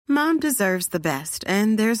Mom deserves the best,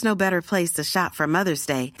 and there's no better place to shop for Mother's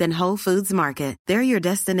Day than Whole Foods Market. They're your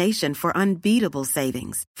destination for unbeatable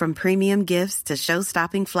savings, from premium gifts to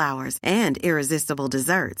show-stopping flowers and irresistible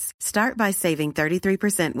desserts. Start by saving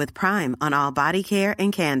 33% with Prime on all body care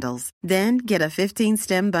and candles. Then get a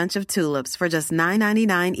 15-stem bunch of tulips for just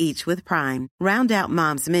 $9.99 each with Prime. Round out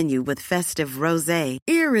Mom's menu with festive rosé,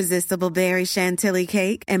 irresistible berry chantilly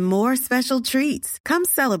cake, and more special treats. Come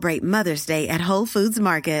celebrate Mother's Day at Whole Foods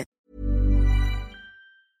Market.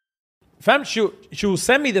 Fam, she'll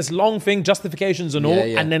send me this long thing, justifications and all,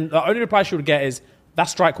 and then the only reply she would get is,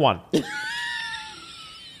 that's strike one.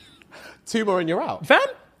 2 more and you're out. Fam,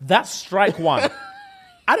 that's strike one.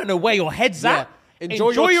 I don't know where your head's at.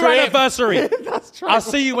 Enjoy your anniversary. I'll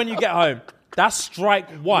see you when you get home. That's strike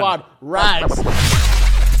one. Rags.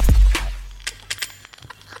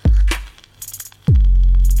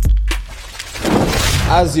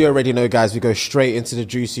 As you already know, guys, we go straight into the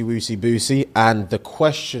juicy woosy boosy. And the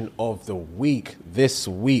question of the week this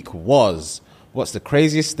week was, what's the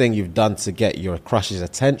craziest thing you've done to get your crush's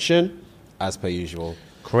attention? As per usual.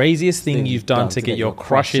 Craziest thing you've done to get your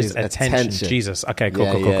crush's attention. Jesus. Okay, cool.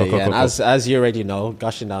 And as you already know,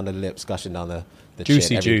 gushing down the lips, gushing down the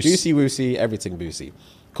juicy chin, juice. Juicy woosy, everything boosy.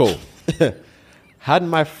 Cool. Had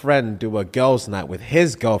my friend do a girls' night with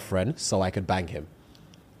his girlfriend so I could bang him.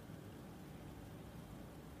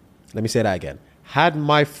 Let me say that again. Had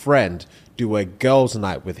my friend do a girls'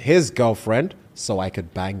 night with his girlfriend so I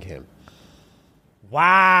could bang him.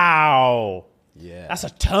 Wow. Yeah. That's a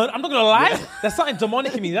turn. I'm not going to lie. There's something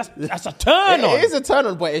demonic in me. That's a turn on. It is a turn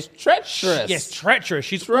on, but it's treacherous. Yes, treacherous.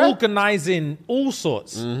 She's organising all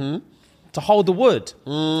sorts to hold the wood.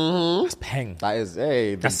 Mm-hmm. That's peng. That is,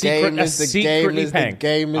 hey, the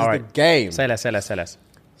game. Say less.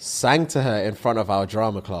 Sang to her in front of our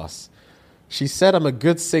drama class. She said I'm a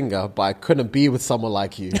good singer, but I couldn't be with someone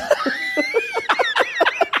like you.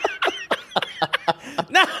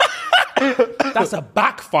 That's a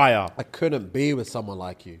backfire. I couldn't be with someone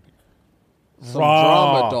like you. Some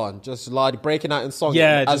drama done, just like breaking out in song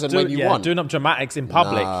as and when you want. Doing up dramatics in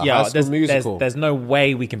public. High School Musical. There's no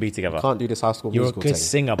way we can be together. Can't do this High School Musical You're a good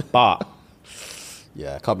singer, but...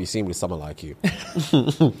 Yeah, can't be seen with someone like you.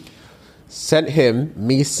 Sent him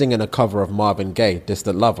me singing a cover of Marvin Gaye,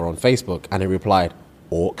 Distant Lover, on Facebook, and he replied,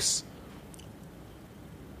 Orcs.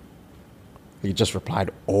 He just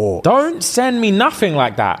replied, Orcs. Don't send me nothing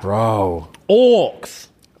like that. Bro. Orcs.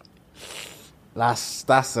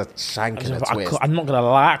 That's a shank and a twist. I'm not going to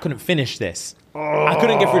lie, I couldn't finish this. I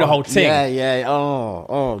couldn't get through the whole thing. Yeah.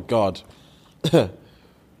 Oh, God.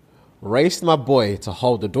 Raced my boy to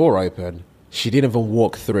hold the door open. She didn't even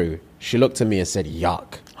walk through. She looked at me and said,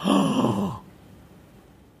 yuck.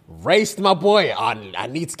 Raced my boy. I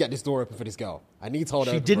need to get this door open for this girl. I need to hold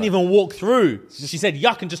her. She didn't even walk through. She said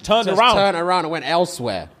yuck and just turned around. Turned around and went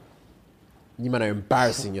elsewhere. You men are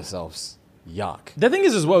embarrassing yourselves. Yuck. The thing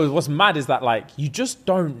is as well, what's mad is that like you just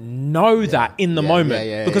don't know that in the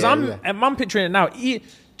moment. Because I'm picturing it now.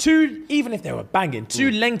 Even if they were banging, two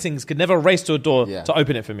Langtings could never race to a door to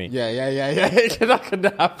open it for me. Yeah.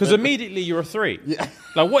 Because immediately you're a 3. Yeah.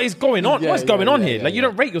 Like, what is going on? What's going on here? Like, you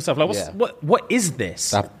don't rate yourself. Like, what is this?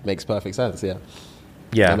 That makes perfect sense, yeah.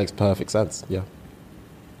 Yeah. That makes perfect sense, yeah.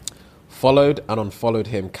 Followed and unfollowed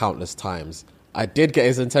him countless times. I did get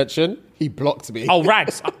his attention. He blocked me. Oh,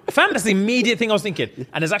 rags. Fam, that's the immediate thing I was thinking.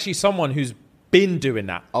 And there's actually someone who's been doing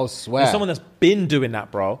that. Oh, swear. There's someone that's been doing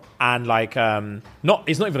that, bro. And like, it's not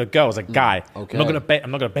even a girl, it's a guy. Okay. I'm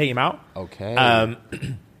not gonna bait him out. Okay.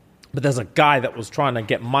 But there's a guy that was trying to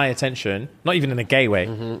get my attention, not even in a gay way.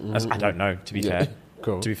 I don't know, to be fair.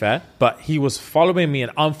 Cool. To be fair. But he was following me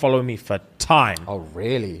and unfollowing me for time. Oh,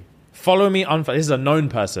 really? Following me, this is a known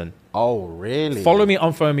person. Oh, really? Follow me,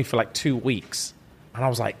 unfollow me for like 2 weeks. And I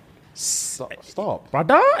was like, Stop.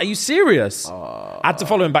 Brother, are you serious? I had to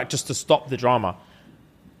follow him back just to stop the drama.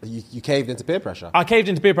 You caved into peer pressure? I caved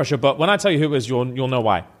into peer pressure, but when I tell you who it was, you'll know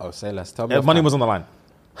why. Oh, say less. Tell me. Money was on the line.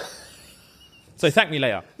 So thank me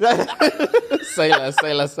later. Say less.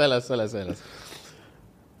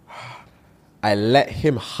 I let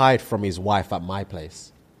him hide from his wife at my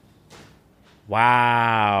place.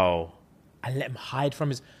 Wow. I let him hide from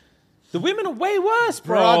his... The women are way worse,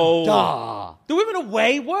 bro. Brother. The women are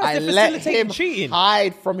way worse. I They're let facilitating him cheating.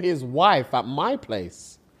 hide from his wife at my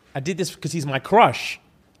place. I did this because he's my crush.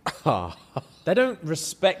 They don't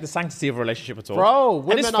respect the sanctity of a relationship at all. Bro,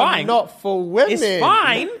 women are not for women. It's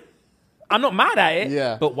fine. I'm not mad at it.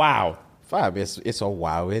 Yeah. But wow. Fab, it's a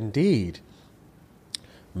wow indeed.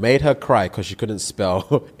 Made her cry because she couldn't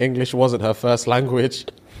spell. English wasn't her first language.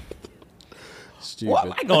 Stupid.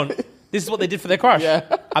 What? Hang on. This is what they did for their crush.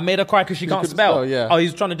 Yeah. I made her cry because she can't spell. Yeah. Oh,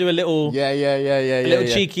 he's trying to do a little... A little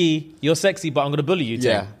cheeky, you're sexy, but I'm going to bully you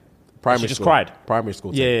thing. Yeah. Primary she just school. cried. Primary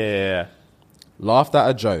school. Yeah. Laughed at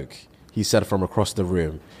a joke, he said from across the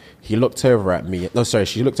room. He looked over at me. No, sorry.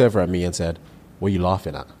 She looked over at me and said, what are you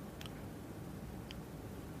laughing at?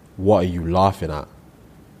 What are you laughing at?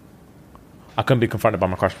 I couldn't be confronted by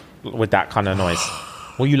my crush with that kind of noise.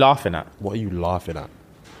 What are you laughing at? What are you laughing at?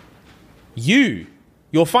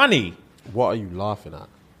 You're funny. What are you laughing at?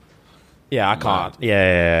 Yeah, I can't.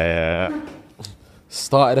 Yeah.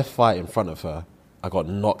 Started a fight in front of her. I got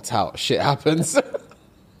knocked out. Shit happens.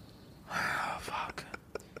 Oh, fuck.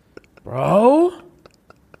 Bro?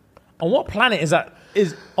 On what planet is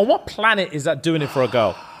that doing it for a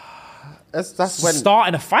girl? That's when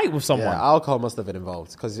starting a fight with someone. Yeah, alcohol must have been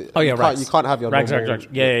involved because you rags. can't have your rags.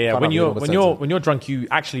 Yeah. When you're drunk, you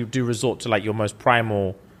actually do resort to like your most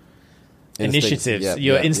primal initiatives,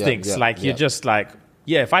 your instincts. You're just like,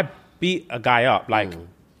 if I beat a guy up, like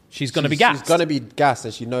she's gonna be gassed. She's gonna be gassed,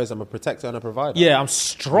 and she knows I'm a protector and a provider. Yeah, I'm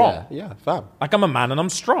strong. Yeah, fam. Like I'm a man and I'm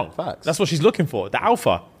strong. Facts. That's what she's looking for. The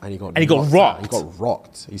alpha. And he got rocked. He got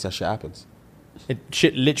rocked. He said shit happens.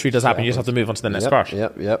 Shit literally does happen. You just have to move on to the next crush.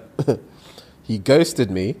 Yep. He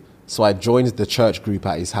ghosted me, so I joined the church group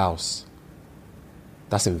at his house.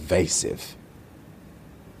 That's invasive.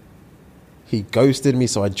 He ghosted me,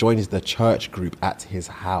 so I joined the church group at his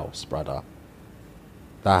house, brother.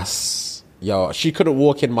 She couldn't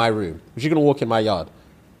walk in my room. She couldn't walk in my yard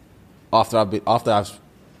after I've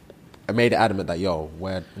made it adamant that,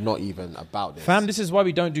 we're not even about this. Fam, this is why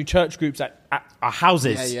we don't do church groups at our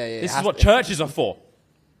houses. Yeah. This is what churches are for.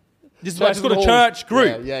 This is why it's called a church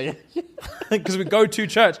group. Yeah. Because we go to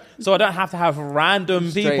church, so I don't have to have random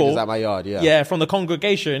Strangers at my yard, from the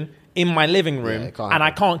congregation in my living room, and I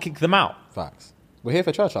can't kick them out. Facts. We're here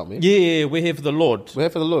for church, aren't we? Yeah, we're here for the Lord. We're here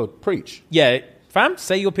for the Lord. Preach. Yeah, fam,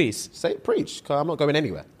 say your piece. Preach, because I'm not going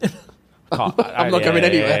anywhere. I'm not going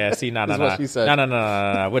anywhere. Yeah. See, no. What she said.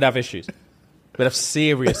 No. We'd have issues. We'd have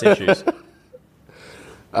serious issues.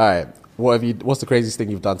 All right. What's the craziest thing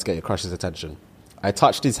you've done to get your crush's attention? I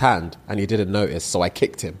touched his hand and he didn't notice, so I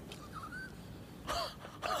kicked him.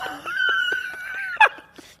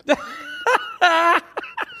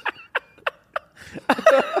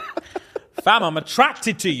 Fam, I'm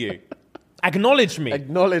attracted to you. Acknowledge me.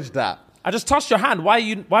 Acknowledge that. I just touched your hand. Why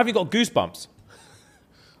have you got goosebumps?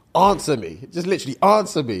 Answer me. Just literally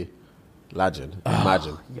answer me. Imagine.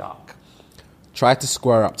 Yuck. Tried to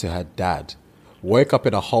square up to her dad. Woke up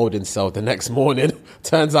in a holding cell the next morning.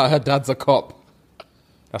 Turns out her dad's a cop.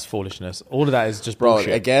 That's foolishness. All of that is just Bro,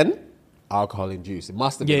 bullshit. Again, alcohol-induced. It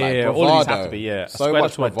must have been bravado. All of these have to be, So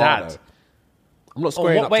much to her bravado. dad. I'm not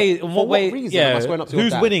squaring up to... In what way? reason am I squaring up to your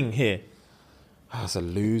Who's dad? winning here? That's a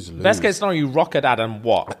lose-lose. Best case scenario, you rock her dad and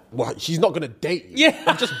what? What? She's not going to date you. Yeah.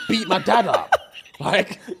 I've just beat my dad up.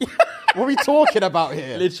 What are we talking about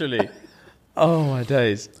here? Literally. Oh, my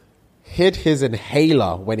days. Hid his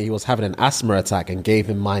inhaler when he was having an asthma attack and gave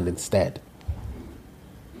him mine instead.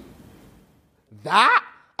 That?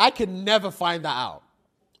 I can never find that out.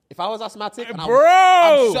 If I was asthmatic... And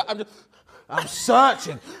I'm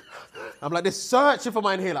searching. I'm like this, searching for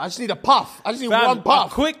my inhaler. I just need a puff. I just need one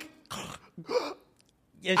puff. Quick.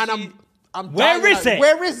 Yeah, and I'm Where is it?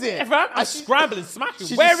 Where is it? I'm scrambling,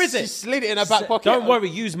 smashing. Where is it? She slid it in her back pocket. Don't worry,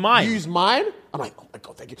 use mine. Use mine? I'm like, oh my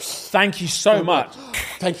God, thank you. Thank you so much.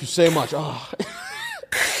 Thank you so much. Oh.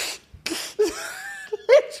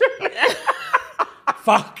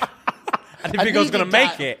 Fuck. I didn't think I was going to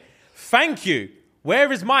make it. Thank you.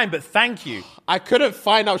 Where is mine? But thank you. I couldn't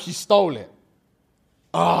find out she stole it.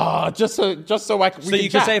 Just so we can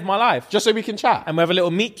can save my life. Just so we can chat. And we have a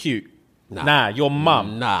little meet cute. Nah, your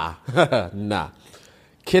mum. Nah.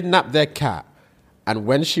 Kidnapped their cat. And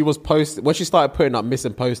when she started putting up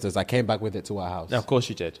missing posters, I came back with it to her house. No, of course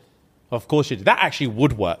you did. That actually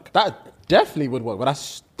would work. That definitely would work, but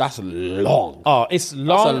that's long. Oh, it's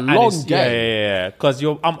long. That's a long game. Yeah. Because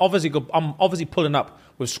I'm obviously pulling up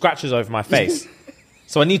with scratches over my face,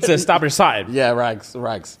 so I need to establish something. Yeah,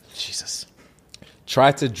 rags. Jesus.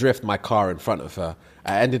 Tried to drift my car in front of her.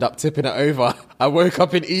 I ended up tipping it over. I woke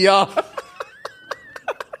up in ER.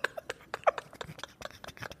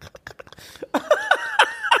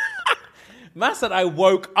 Man said I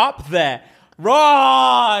woke up there.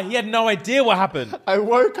 Raw! He had no idea what happened. I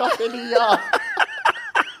woke up in ER.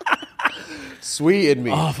 Sweetened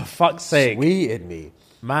me. Oh, for fuck's sake. Sweetened me.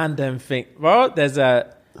 Man, don't think. Bro, there's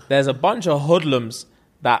a bunch of hoodlums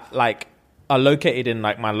that like are located in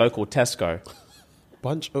like my local Tesco.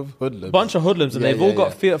 Bunch of hoodlums. And they've all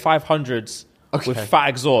got Fiat 500s with fat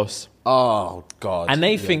exhaust. Oh, God. And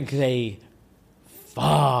they think they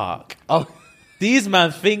fuck. Oh, These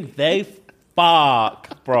man think they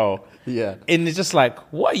fuck, bro. Yeah. And it's just like,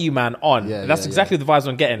 what are you, man, on? Yeah, That's exactly the vibes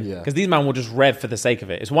I'm getting. Yeah. Because these man will just rev for the sake of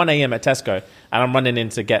it. It's 1 a.m. at Tesco, and I'm running in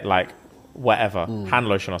to get, like, whatever, hand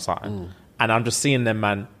lotion or something. And I'm just seeing them,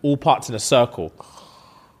 man, all parts in a circle.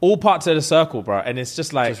 All parts of the circle, bro. And it's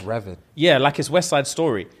just like... Just revving. Yeah, like it's West Side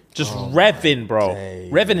Story. Just revving, bro.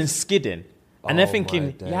 Revving and skidding. And they're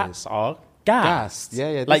thinking, yats are gas.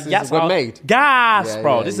 Yeah. Like, yats are made. gas,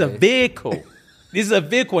 bro. Yeah, this is a vehicle. This is a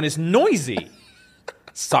vehicle and it's noisy.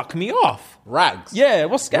 Suck me off. Rags. Yeah,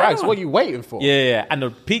 what's going Rags, on? what are you waiting for? Yeah. And the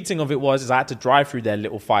peak thing of it was I had to drive through their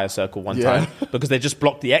little fire circle one time because they just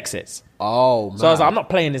blocked the exits. Oh, man. So I was like, I'm not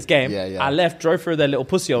playing this game. Yeah. I left, drove through their little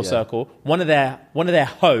pussy hole circle. One of their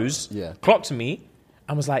hoes clocked me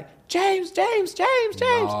and was like, James.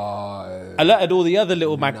 No. Alerted all the other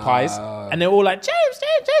little magpies and they're all like, James.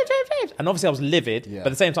 And obviously I was livid, but at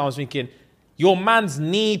the same time I was thinking, your mans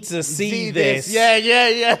need to see this.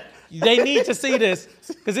 Yeah. They need to see this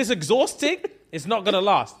because it's exhausting. It's not going to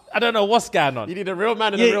last. I don't know what's going on. You need a real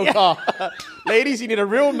man and a real car. Ladies, you need a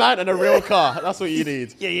real man and a real car. That's what you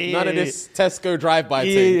need. None of this Tesco drive-by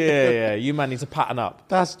thing. Yeah. You man need to pattern up.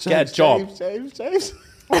 That's Get a job. James.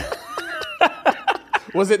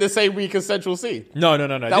 Was it the same week as Central C? No.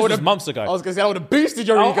 This was months ago. I was going to say, I would have boosted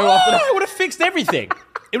your ego after that. It would have fixed everything.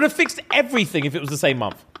 It would have fixed everything if it was the same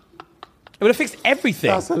month. It would have fixed everything.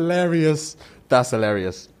 That's hilarious.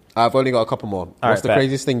 I've only got a couple more. What's the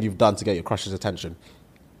craziest thing you've done to get your crush's attention?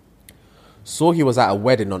 Saw he was at a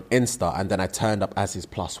wedding on Insta and then I turned up as his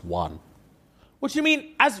 +1. What do you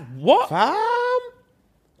mean? As what? Fam?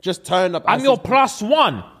 Just turned up as I'm your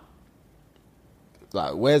 +1.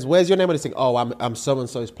 Like, where's your name on this thing? Oh, I'm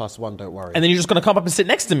so-and-so's +1, don't worry. And then you're just going to come up and sit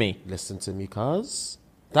next to me. Listen to me, cuz.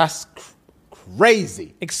 That's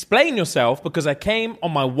crazy. Explain yourself because I came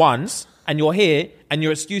on my ones and you're here and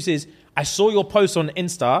your excuse is, I saw your post on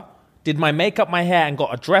Insta, did my makeup, my hair, and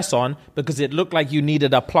got a dress on because it looked like you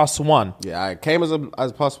needed a +1. Yeah, I came as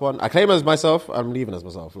 +1. I came as myself. I'm leaving as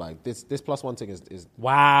myself. Like this +1 thing is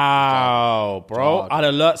wow, bro. I'd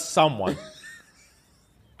alert someone.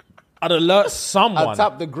 I'd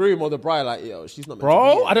tap the groom or the bride like, yo, she's not meant to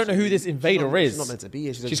be here. I don't know who this invader is. She's not meant to be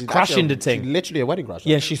here. She's crashing the thing. She's literally a wedding crasher.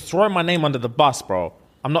 Yeah, she's throwing my name under the bus, bro.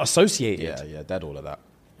 I'm not associated. Yeah, dead all of that.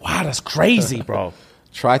 Wow, that's crazy, bro.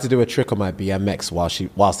 Tried to do a trick on my BMX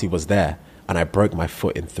whilst he was there, and I broke my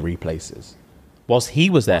foot in 3 places. Whilst he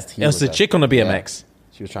was there? It was the chick on the BMX.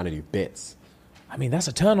 Yeah. She was trying to do bits. I mean, that's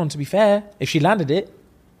a turn on, to be fair, if she landed it.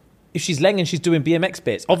 If she's laying and she's doing BMX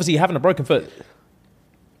bits. Obviously, having a broken foot,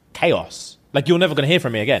 chaos. Like, you're never going to hear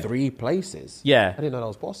from me again. 3 places? Yeah. I didn't know that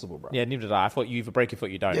was possible, bro. Yeah, neither did I. I thought you either break your foot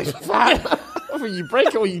or you don't. Either you break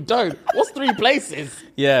it or you don't. What's 3 places?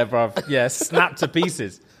 Yeah, bro. Yeah, snap to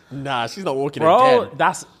pieces. Nah, she's not walking bro, again.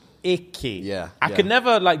 That's icky. Yeah. I could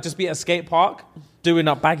never, like, just be at a skate park doing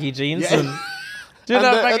up baggy jeans and... Doing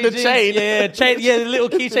up baggy jeans. Chain. Yeah, the little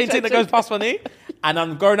keychain thing that goes past my knee. And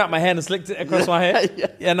I'm growing out my hair and slicked it across my hair.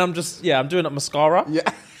 And I'm just, I'm doing up mascara. Yeah.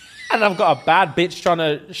 And I've got a bad bitch trying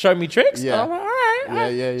to show me tricks. Yeah. And I'm like, all right.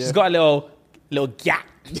 Yeah. She's got a little gap.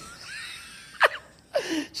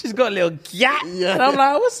 She's got a little gap. Yeah. And I'm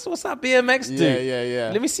like, what's that BMX do? Yeah.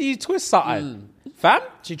 Let me see you twist something. Fam,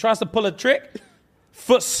 she tries to pull a trick.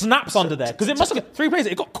 Foot snaps under there. Because it must have got 3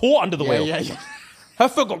 places. It got caught under the wheel. Yeah. Her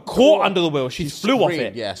foot got caught under the wheel. She flew off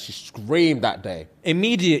it. Yeah, she screamed that day.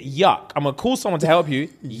 Immediate yuck. I'm going to call someone to help you.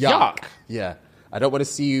 Yuck. Yeah. I don't want to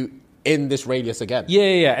see you in this radius again.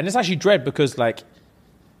 Yeah. And it's actually dread because, like,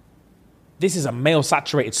 this is a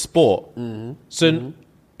male-saturated sport. So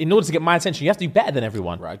in order to get my attention, you have to be better than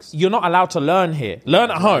everyone. Rags. You're not allowed to learn here.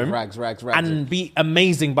 Learn at home. Rags. And be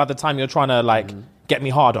amazing by the time you're trying to, like, get me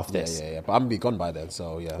hard off this. Yeah. But I'm going to be gone by then,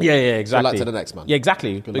 so yeah. Yeah, exactly. Good luck to the next man. Yeah,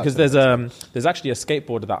 exactly. Because there's actually a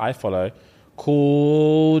skateboarder that I follow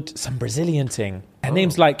called some Brazilian thing. Her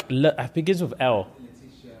name's like, it begins with L.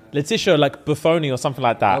 Letitia, like Buffoni or something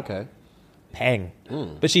like that. Okay. Peng.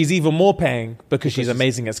 But she's even more peng because she's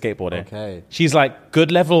amazing at skateboarding. Okay. She's like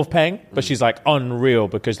good level of peng, but she's like unreal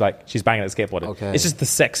because like she's banging at skateboarding. Okay. It's just the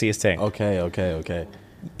sexiest thing. Okay.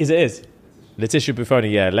 Is. Letitia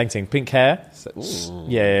Buffoni, Langting. Pink hair.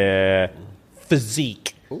 Yeah.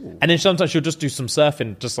 Physique. Ooh. And then sometimes she'll just do some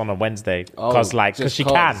surfing just on a Wednesday because she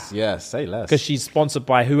can. Yeah, say less. Because she's sponsored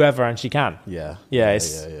by whoever and she can. Yeah.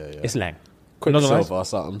 It's Lang. Quicksilver or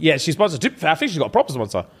something. Yeah, she's sponsored. I think she's got a proper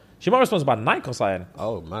sponsor. She might be sponsored by Nike or something.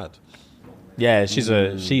 Oh, mad. Yeah, she's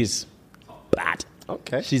bad.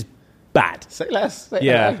 Okay. She's bad. Say less.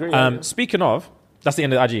 Yeah. I agree. Speaking of, that's the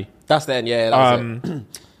end of the IG. That's the end, yeah. That was it.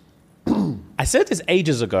 I said this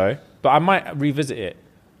ages ago, but I might revisit it.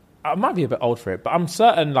 I might be a bit old for it, but I'm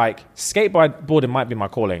certain like skateboarding might be my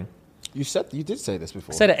calling. You did say this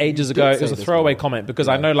before. I said it ages ago. It was a throwaway comment because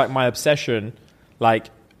I know like my obsession, like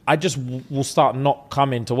I just will start not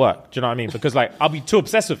coming to work. Do you know what I mean? Because like I'll be too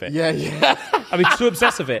obsessed with it. Yeah. I'll be too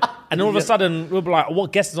obsessed with it. And all of a sudden we'll be like,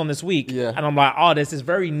 what guest is on this week? Yeah. And I'm like, there's this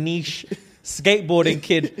very niche skateboarding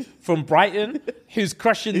kid from Brighton who's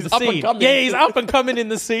crushing the scene. He's up and coming in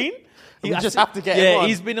the scene. You just have to get him on.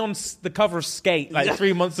 He's been on the cover of Skate like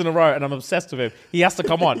 3 months in a row, and I'm obsessed with him. He has to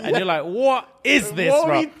come on. And you're like, what is this, what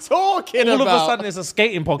bro? What are we talking about? All of a sudden, it's a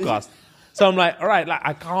skating podcast. So I'm like, all right, like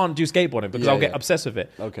I can't do skateboarding because I'll get obsessed with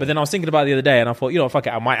it. Okay. But then I was thinking about it the other day, and I thought, fuck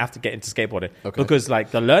it, I might have to get into skateboarding because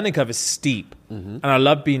like the learning curve is steep, and I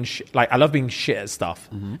love being shit at stuff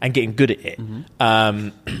and getting good at it.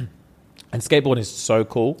 And skateboarding is so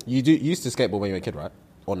cool. You used to skateboard when you were a kid, right?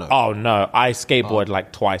 Or no? Oh no, I skateboarded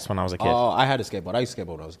like twice when I was a kid. Oh, I had a skateboard. I used to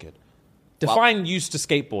skateboard when I was a kid. Define used to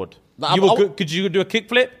skateboard. You were good. Could you do a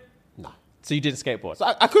kickflip? No. So you didn't skateboard. So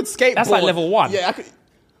I could skateboard. That's like level 1. Yeah, I could.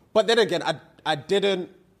 But then again, I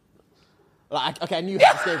didn't. Like, okay, I knew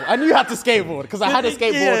how to skateboard. I knew how to skateboard because I had a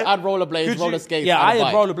skateboard, I had rollerblades, roller skates. Yeah, I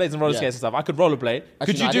had rollerblades and roller skates and stuff. I could rollerblade.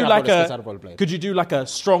 Could you do like a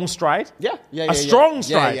strong stride? Yeah. A strong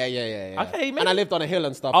stride. Yeah. Okay, man. And I lived on a hill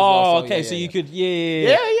and stuff. Oh, as well, okay. So you could,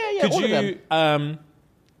 Yeah. Could all you? of them.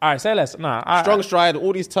 All right, say less. Nah, strong stride,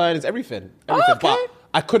 all these turns, everything. Okay. But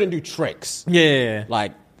I couldn't do tricks. Yeah.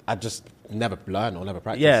 Like I just never learned or never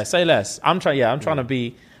practiced. Yeah, say less. I'm trying to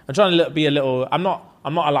be a little. I'm not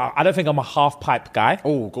allowed. I don't think I'm a half pipe guy.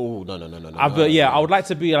 Oh, no. But I would like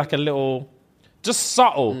to be like a little, just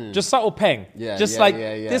subtle peng. Yeah,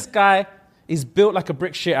 yeah. This guy is built like a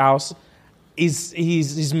brick shit house.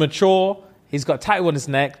 He's mature. He's got a tattoo on his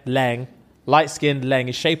neck, Leng. Light skinned, Leng.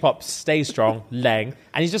 His shape up stays strong, Leng.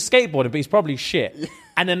 And he's just skateboarding, but he's probably shit.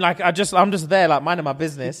 And then like I'm just there like minding my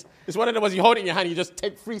business. It's one of the ones you hold it in your hand, you just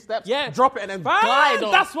take 3 steps, drop it and then Bam! glide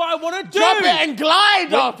off. That's what I want to do. Drop it and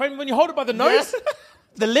glide off. When you hold it by the nose,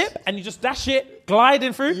 the lip, and you just dash it,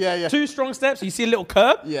 gliding through. Yeah. 2 strong steps. You see a little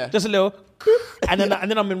curve. Yeah. Just a little, and then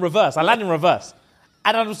I'm in reverse. I land in reverse,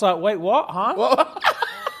 and I'm just like, wait, what? Huh?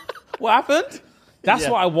 What happened? That's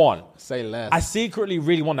what I want. Say less. I secretly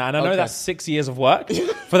really want that, and I know that's 6 years of work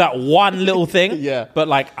for that one little thing. Yeah. But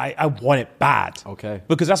like, I want it bad. Okay.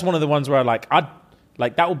 Because that's one of the ones where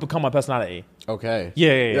that will become my personality. Okay.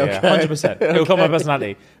 Yeah. 100%. It'll become my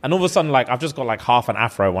personality. And all of a sudden, like, I've just got like half an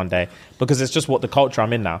afro one day because it's just what the culture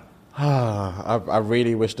I'm in now. I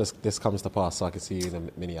really wish this comes to pass so I can see you in a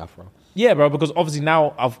mini afro. Yeah, bro, because obviously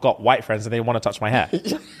now I've got white friends and they want to touch my hair.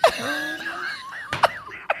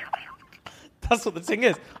 That's what the thing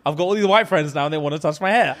is. I've got all these white friends now and they want to touch my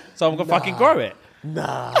hair. So I'm going to fucking grow it.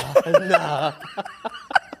 Nah.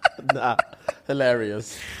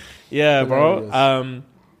 Hilarious. Yeah, Hilarious. bro.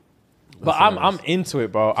 But I'm into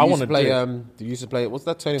it, bro. I want to play. Do you used to play? What's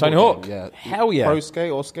that? Tony Hawk. Yeah. Hell yeah. Pro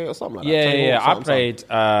skate or something like that. Yeah. Hawk, I played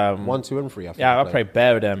 1, 2, and 3. I think I played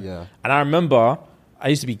bare with them. Yeah. And I remember I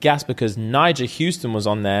used to be gassed because Nigel Houston was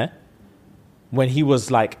on there when he was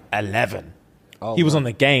like 11. He was on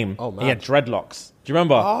the game. Oh, man. He had dreadlocks. Do you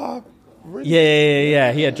remember? Really?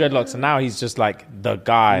 Yeah. He had dreadlocks, and now he's just like the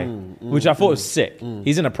guy, which I thought was sick.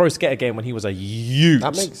 He's in a pro skater game when he was a youth.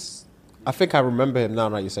 That makes. I think I remember him now.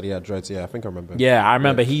 Like you said, he had dreads. Yeah, I think I remember him. Yeah, I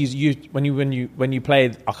remember he's used when you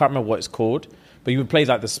played. I can't remember what it's called, but you would play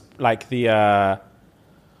like this, like the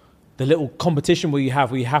little competition where you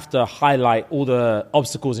have to highlight all the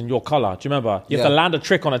obstacles in your color. Do you remember? You have to land a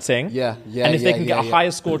trick on a thing. Yeah. And if they can get a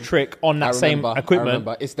higher score trick on that same equipment,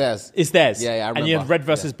 it's theirs. It's theirs. Yeah, I remember. And you have red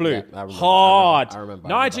versus blue. Yeah, I remember. Hard. I remember.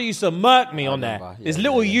 Nigel used to murk me on there. Yeah, this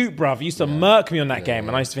little Ute, bruv, used to murk me on that game,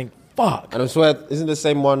 and I used to think, fuck. And I swear, isn't the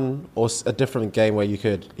same one or a different game where you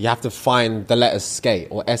have to find the letters skate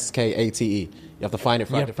or SKATE? You have to find it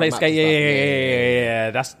for play skate. Yeah.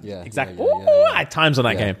 That's exactly. I had times on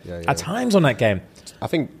that game. At times on that game. I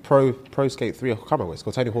think Pro Skate 3. I can't remember what it's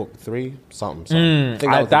called. Tony Hawk 3 something.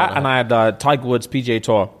 I had that, and I had Tiger Woods PGA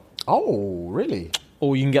Tour. Oh, really?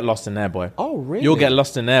 Oh, you can get lost in there, boy. Oh, really? You'll get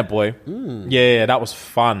lost in there, boy. Yeah, that was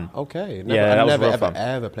fun. Okay. That was real fun.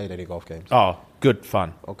 Ever played any golf games. Oh, good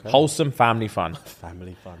fun. Okay. Wholesome family fun.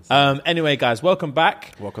 Family fun. Anyway, guys, welcome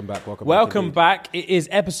back. Welcome back. It is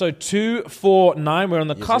episode 249. We're on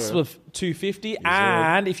the cusp of 250.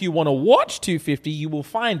 And if you want to watch 250, you will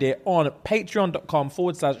find it on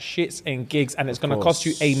patreon.com/ShxtsnGigs. And it's going to cost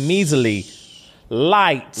you a measly,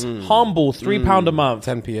 light, humble £3 a month.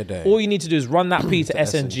 10p a day. All you need to do is run that P to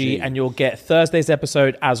SNG and you'll get Thursday's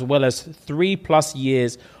episode as well as 3+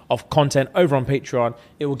 years of content over on Patreon.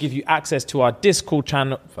 It will give you access to our Discord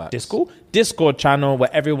channel. Discord channel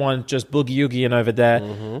where everyone just boogie-oogieing over there.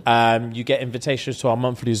 You get invitations to our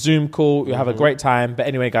monthly Zoom call. You have a great time. But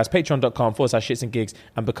anyway, guys, patreon.com/ShxtsnGigs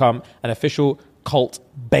and become an official cult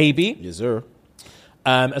baby. Yes, sir.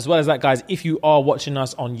 As well as that, guys, if you are watching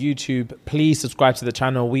us on YouTube, please subscribe to the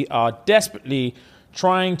channel. We are desperately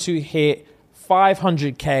trying to hit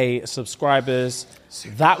 500k subscribers.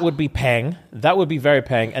 That would be paying. That would be very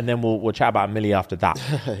paying. And then we'll chat about a million after that.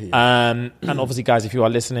 And obviously, guys, if you are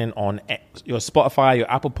listening on your Spotify, your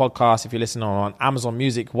Apple Podcasts, if you're listening on Amazon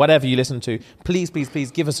Music, whatever you listen to, please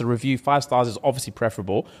give us a review. 5 stars is obviously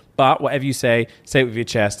preferable. But whatever you say it with your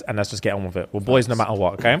chest and let's just get on with it. We're boys no matter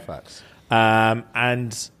what, okay? Facts.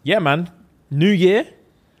 And yeah, man, New Year.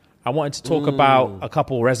 I wanted to talk about a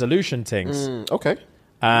couple resolution things. Okay.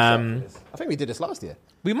 I think we did this last year.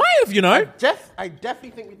 We might have, you know. I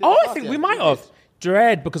definitely think we did. I think we might have.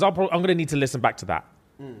 Dread, because I'm going to need to listen back to that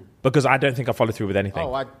because I don't think I followed through with anything.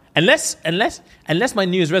 Unless my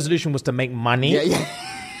New Year's resolution was to make money.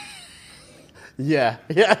 Yeah.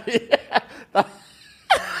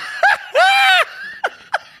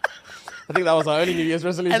 I think that was our only New Year's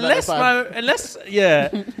resolution.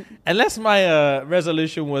 Unless my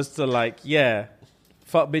resolution was to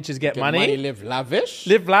fuck bitches, get money, live lavish.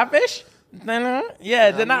 Then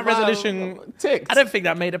that resolution ticked. I don't think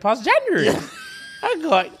that made it past January. Yeah.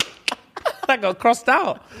 I got crossed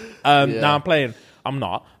out. Now I'm playing. I'm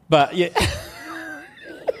not, but yeah,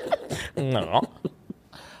 no.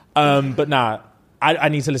 But nah, I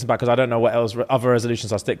need to listen back because I don't know what else other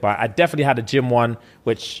resolutions I'll stick by. I definitely had a gym one,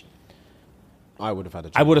 which. I would have had a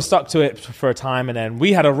gym I would have stuck to it for a time, and then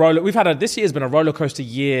we had this year has been a roller coaster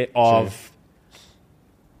year of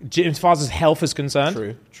as far as health is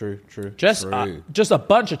concerned. True. Just a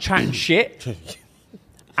bunch of chatting shit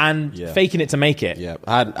and faking it to make it. Yeah,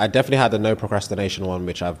 I definitely had the no procrastination one,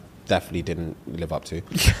 which I definitely didn't live up to.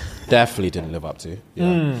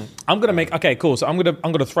 Yeah. I'm gonna make cool. So I'm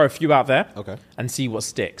gonna throw a few out there. And see what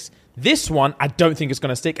sticks. This one I don't think it's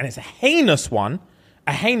gonna stick, and it's a heinous one.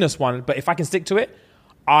 But if I can stick to it,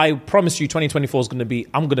 I promise you 2024 is going to be,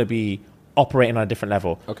 I'm going to be operating on a different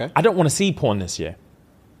level. I don't want to see porn this year.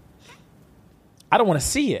 I don't want to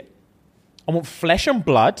see it. I want flesh and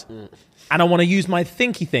blood, and I want to use my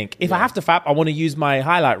thinky think. If I have to fap, I want to use my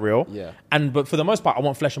highlight reel. But for the most part, I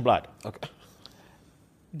want flesh and blood. Do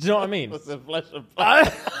you know what I mean? What's the flesh and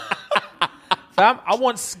blood? Fam, I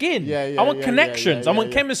want skin. I want connections. I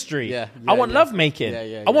want chemistry. I want love making.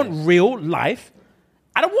 I want real life.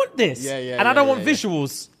 I don't want this. And I don't want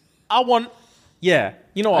visuals. I want, you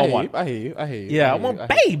know what I want. I hear you. Yeah, I want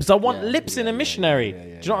babes. I want lips in a missionary. Do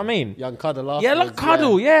you know what I mean? Young cuddle. Yeah, like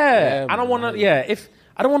cuddle, I don't want to,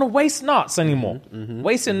 I don't want to waste nuts anymore.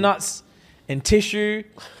 Wasting nuts in tissue,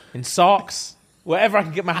 in socks, wherever I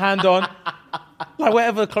can get my hand on. Like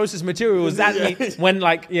whatever the closest material is at me when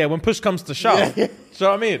when push comes to shove. Do you know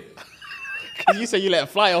what I mean? You say you let it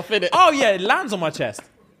fly off, innit? Oh yeah, it lands on my chest.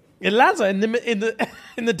 It lands in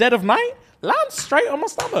the dead of night. Lands straight on my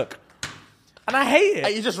stomach, and I hate it.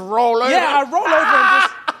 And you just roll over. Yeah, I roll over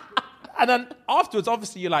and then afterwards,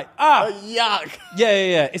 obviously, you're like, yuck.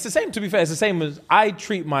 Yeah. It's the same. To be fair, it's the same as I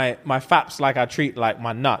treat my faps like I treat like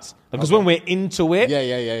my nuts. Because when we're into it,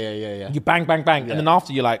 you bang, and then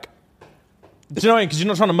after you're like, do you know what I mean? Because you're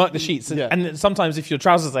not trying to murk the sheets, and sometimes if your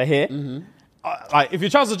trousers are here, like if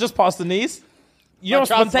your trousers are just past the knees. You're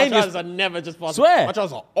spontaneous. My trousers are never just past. Swear. My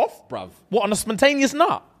trousers are off, bruv. What, on a spontaneous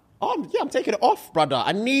nut? I'm taking it off, brother.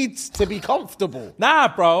 I need to be comfortable.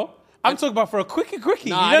 Nah, bro. I'm talking about for a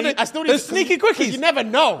quickie. Nah, I still need sneaky quickies. You never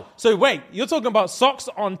know. So wait, you're talking about socks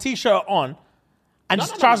on, t-shirt on, and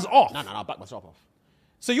just trousers off? No, I'll back myself off.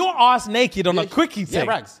 So you're ass naked on a quickie thing.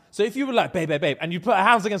 Yeah, rags. So if you were like, babe, and you put her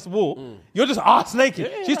hands against the wall, you're just ass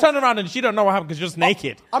naked. She's turning around and she don't know what happened because you're just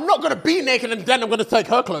naked. I'm not going to be naked and then I'm going to take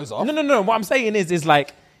her clothes off. No. What I'm saying is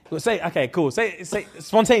like, say, okay, cool. Say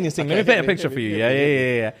spontaneous thing. Let me paint a picture for you.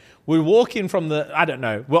 Yeah. We're walking from we're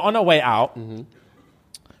on our way out.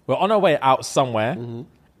 We're on our way out somewhere.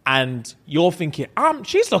 And you're thinking,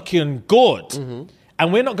 she's looking good.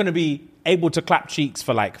 And we're not going to be able to clap cheeks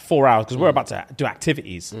for like 4 hours because we're about to do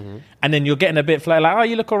activities. And then you're getting a bit like, oh,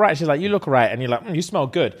 you look all right. She's like, you look all right. And you're like, you smell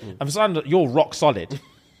good. And for some, you're rock solid.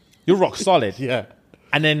 Yeah.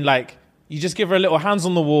 And then like, you just give her a little hands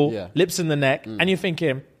on the wall, lips in the neck. And you're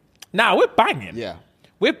thinking, nah, we're banging. Yeah.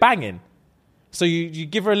 We're banging. So you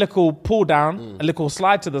give her a little pull down, a little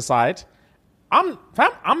slide to the side.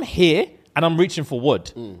 I'm here and I'm reaching for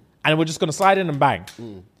wood. And we're just going to slide in and bang.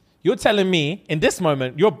 You're telling me in this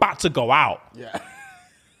moment, you're about to go out. Yeah.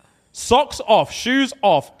 Socks off, shoes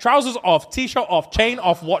off, trousers off, t-shirt off, chain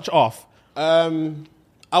off, watch off. I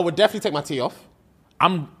would definitely take my tee off.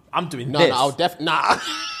 I'm doing this. No, I'll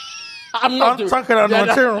I'm not doing.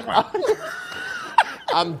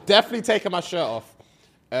 I'm definitely taking my shirt off.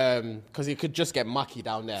 Because it could just get mucky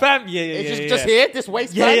down there. Fam, Just here, this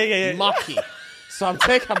waistband, mucky. So I'm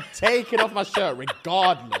taking off my shirt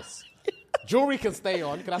regardless. Jewelry can stay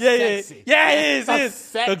on, because that's sexy. Yeah, it is.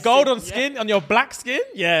 Sexy. The gold on skin, on your black skin,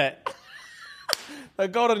 yeah. The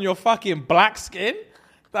gold on your fucking black skin,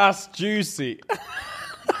 that's juicy.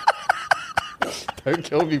 Don't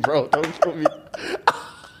kill me, bro. Don't kill me.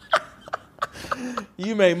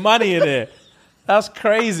 You make money in it. That's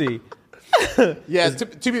crazy. Yeah,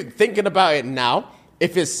 to be thinking about it now,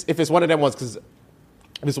 if it's one of them ones, because if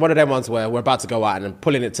it's one of them ones where we're about to go out and I'm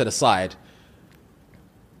pulling it to the side,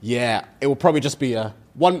 yeah, it will probably just be a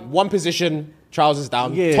one position, trousers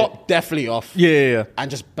down, top definitely off, and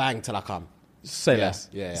just bang till I come. Say less.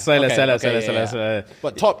 Yeah. Say less.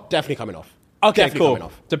 But top definitely coming off. Okay,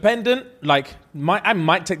 cool. Dependent, like I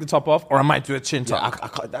might take the top off, or I might do a chin tuck. I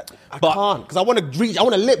can't because I want to reach. I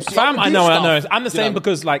want to lips. Fam, I know. I'm the same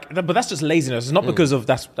because but that's just laziness. It's not because of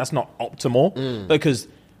that's not optimal. Because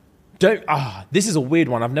this is a weird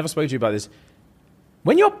one. I've never spoken to you about this.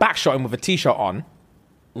 When you're backshotting with a t-shirt on,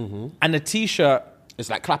 and the t-shirt,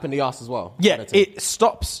 it's like clapping the ass as well. Yeah, it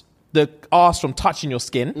stops the ass from touching your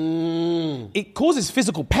skin. It causes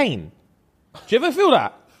physical pain. Do you ever feel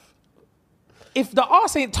that? If the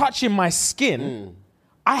ass ain't touching my skin,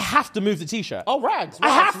 I have to move the t-shirt. Oh, rags. I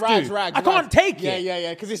have to. I can't take it.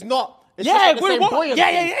 Yeah. Because it's not. It's yeah, just like the same buoyancy.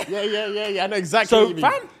 Yeah. I know exactly what you mean. So,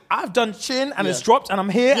 fam, I've done chin and it's dropped and I'm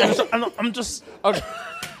here and I'm just. Okay.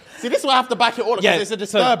 See, this is why I have to back it all up because it's a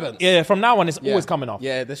disturbance. So, from now on, it's always coming off.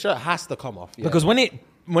 Yeah, the shirt has to come off. Yeah. Because when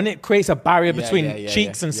it creates a barrier between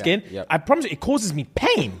cheeks and skin, I promise you, it causes me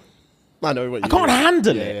pain. I know what you mean. I can't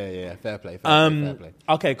handle it. Yeah. Fair play.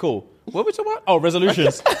 Okay, cool. What were we talking about? Oh,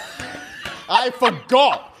 resolutions. I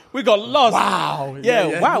forgot. We got lost. Wow.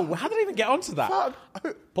 Yeah. Wow. How did I even get onto that?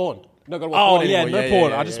 Porn. Not gonna watch porn anymore. No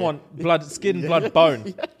porn. I just want blood, skin, blood,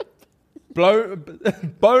 bone.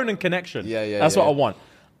 Bone and connection. That's what I want.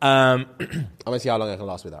 I'm gonna see how long I can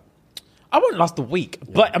last with that. I won't last a week,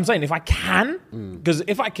 but I'm saying if I can, because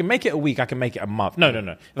if I can make it a week, I can make it a month. No.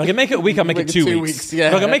 If I can make it a week, I'll make it 2 weeks.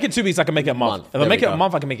 If I can make it 2 weeks, I can make it a month. If I make it a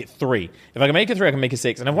month, I can make it 3. If I can make it 3, I can make it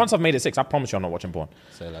 6. And then once I've made it 6, I promise you I'm not watching porn.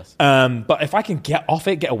 Say less. But if I can get off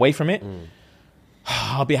it, get away from it,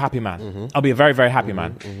 I'll be a happy man. I'll be a very, very happy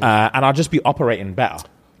man. And I'll just be operating better.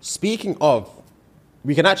 Speaking of,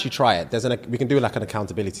 we can actually try it. We can do like an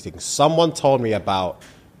accountability thing. Someone told me about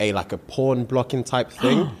a porn blocking type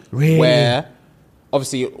thing. Really? Where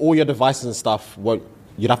obviously all your devices and stuff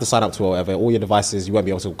you'd have to sign up to or whatever. All your devices you won't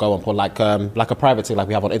be able to go on porn like a private thing like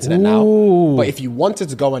we have on internet now. But if you wanted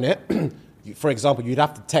to go on it, for example, you'd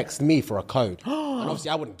have to text me for a code. And obviously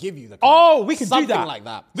I wouldn't give you the code. Oh, we can do that. Something like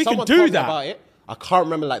that. We Someone can do told me that. about it. I can't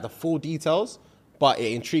remember the full details, but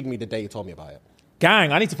it intrigued me the day you told me about it.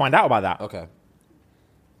 Gang, I need to find out about that. Okay.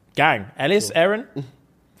 Gang, Ellis, Aaron,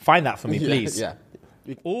 find that for me, please. Yeah.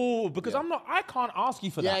 Oh, because I can't ask you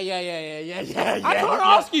for that. Yeah. I can't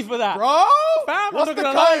ask you for that. Bro, fam, what's I'm the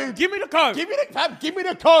not code? gonna lie. Give me the code. Give me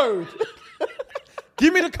the code.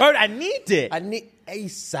 Give me the code. I need it. I need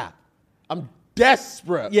ASAP. I'm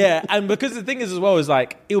desperate. Yeah, and because the thing is as well is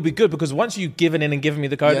it'll be good because once you've given in and given me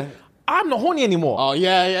the code, I'm not horny anymore. Oh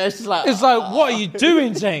yeah. It's just what are you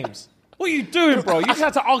doing, James? What are you doing, bro? You just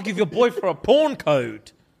had to argue with your boy for a porn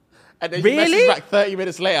code. And then you message back 30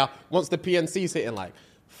 minutes later, once the PNC's hitting,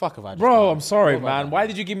 fuck have I just Bro, done? I'm sorry, man. Why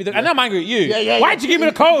did you give me the... And I'm angry at you. Yeah. Why did you give me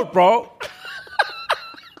the code, bro?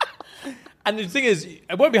 And the thing is,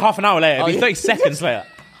 it won't be half an hour later. It'll be 30 seconds later.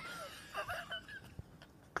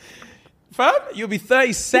 Fam, you'll be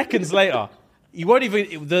 30 seconds later. You won't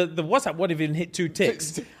even... The WhatsApp won't even hit 2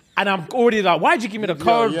 ticks. And I'm already why'd you give me the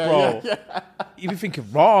code, bro? Yeah. You'll be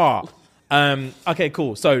thinking, raw. Okay,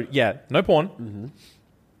 cool. So, no porn.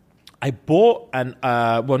 I bought not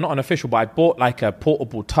an official, but I bought a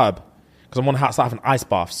portable tub because I want to start having ice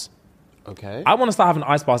baths. Okay. I want to start having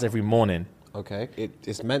ice baths every morning. Okay.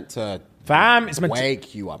 It's meant to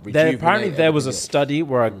wake you up. Apparently there was a study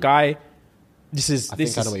where a guy, I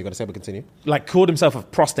think I know what you're going to say, but continue. Called himself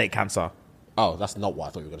of prostate cancer. Oh, that's not what I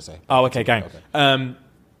thought you were going to say. Oh, okay, gang. Okay.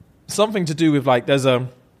 Something to do with I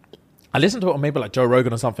listened to it on maybe Joe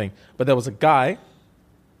Rogan or something, but there was a guy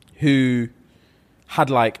who had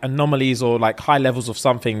anomalies or high levels of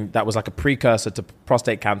something that was a precursor to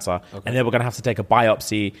prostate cancer, and they were going to have to take a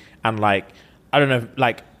biopsy and I don't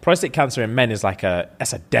know, prostate cancer in men is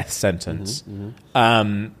that's a death sentence.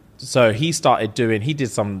 So he did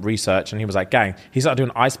some research and he was like, gang, he started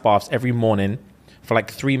doing ice baths every morning for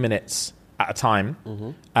like 3 minutes at a time,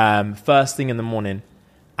 first thing in the morning.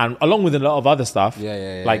 And along with a lot of other stuff,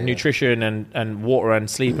 like nutrition and water and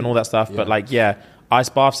sleep and all that stuff. But like, ice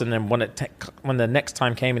baths. And then when the next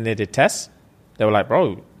time came and they did tests, they were like,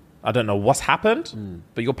 bro, I don't know what's happened,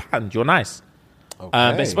 but you're patterned, you're nice. Okay.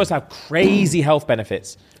 But it's supposed to have crazy health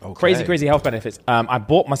benefits. Okay. Crazy health benefits. I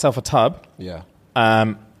bought myself a tub. Yeah.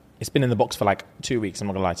 It's been in the box for like 2 weeks. I'm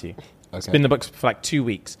not going to lie to you. Okay. It's been in the box for like 2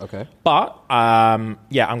 weeks. Okay. But, I'm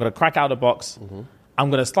going to crack out the box. I'm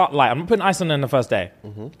going to start light. I'm not putting ice on it on the first day.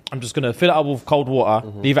 I'm just going to fill it up with cold water,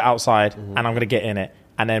 leave it outside, and I'm going to get in it.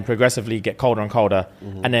 And then progressively get colder and colder.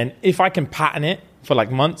 And then if I can pattern it for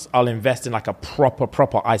like months, I'll invest in like a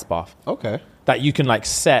proper ice bath. Okay. That you can like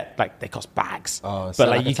set, like they cost bags. Oh, but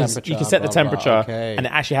like you can set the temperature and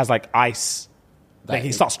it actually has like ice. Like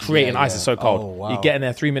it starts creating ice. It's so cold. Oh, wow. You get in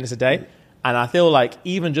there 3 minutes a day. And I feel like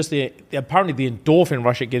even just apparently the endorphin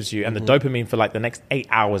rush it gives you and the dopamine for like the next 8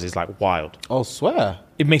 hours is like wild. Oh, swear.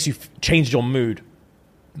 It makes you change your mood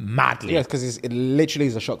madly. Yeah, because it literally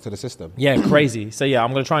is a shock to the system. Yeah, crazy. So yeah,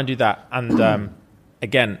 I'm going to try and do that. And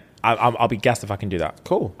again, I'll be gassed if I can do that.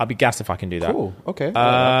 Cool. I'll be gassed if I can do that. Cool. Okay.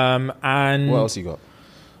 And what else you got?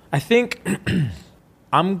 I think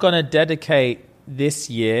I'm going to dedicate this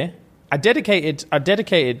year. I dedicated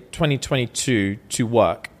 2022 to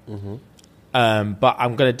work. But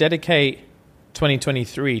I'm going to dedicate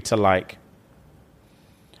 2023 to like,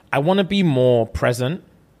 I want to be more present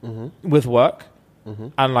with work.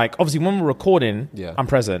 And like, obviously when we're recording, I'm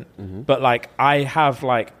present. But like,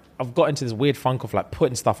 I've got into this weird funk of like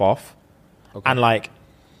putting stuff off and like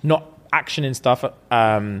not actioning stuff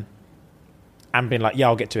and being like, yeah,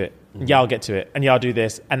 I'll get to it. Yeah, I'll get to it. And yeah, I'll do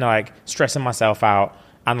this. And like stressing myself out.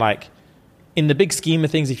 And like, in the big scheme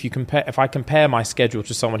of things, if I compare my schedule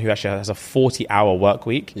to someone who actually has a 40-hour work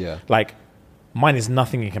week, like mine is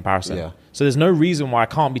nothing in comparison. Yeah. So there's no reason why I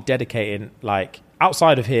can't be dedicating like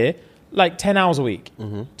outside of here, like 10 hours a week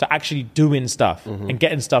to actually doing stuff and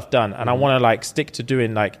getting stuff done. And I want to like stick to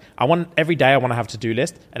doing like, every day I want to have a to-do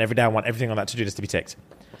list and every day I want everything on that to-do list to be ticked.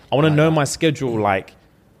 I want to know my schedule like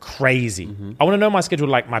crazy. I want to know my schedule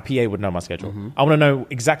like my PA would know my schedule. I want to know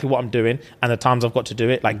exactly what I'm doing and the times I've got to do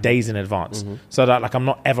it like days in advance so that like I'm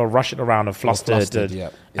not ever rushing around and flustered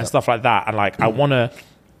and stuff like that. And like I want to,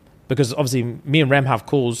 because obviously me and Rem have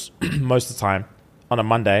calls most of the time on a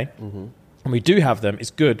Monday and we do have them. It's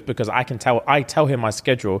good because I tell him my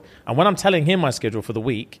schedule, and when I'm telling him my schedule for the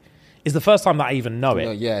week is the first time that I even know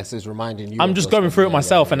it. Yeah, so it's reminding you. I'm just going through it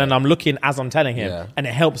myself and then I'm looking as I'm telling him and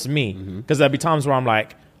it helps me because there'll be times where I'm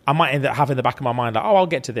like, I might end up having in the back of my mind like, oh, I'll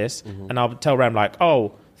get to this. And I'll tell Rem like,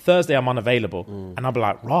 oh, Thursday I'm unavailable. And I'll be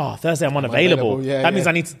like, raw, Thursday I'm unavailable. That means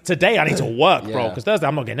I need to work, bro, because Thursday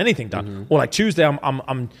I'm not getting anything done. Or like Tuesday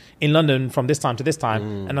I'm in London from this time to this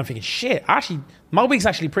time. And I'm thinking, shit, actually, my week's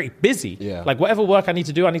actually pretty busy. Like whatever work I need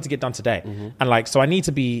to do, I need to get done today. And like, so I need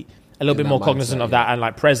to be a little bit more cognizant of that and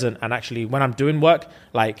like present. And actually when I'm doing work,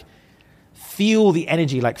 like feel the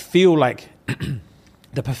energy, like feel like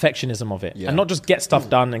the perfectionism of it and not just get stuff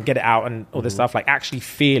done and get it out and all this stuff, like actually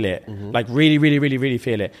feel it, like really, really, really, really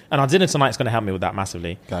feel it. And our dinner tonight's going to help me with that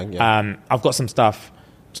massively. Okay, I've got some stuff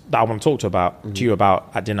that I want to talk to you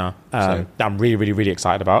about at dinner that I'm really, really, really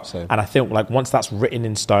excited about. And I think like once that's written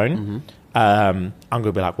in stone, I'm going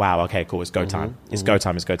to be like, wow, okay, cool, it's go time. It's go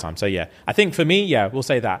time, it's go time. So yeah, I think for me, we'll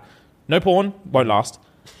say that. No porn, won't last.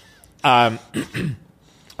 I'll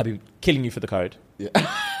be killing you for the code.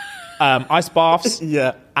 Ice baths,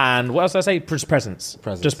 and what else did I say? Just presence.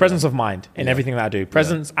 Just presence of mind in everything that I do.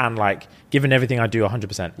 Presence and like giving everything I do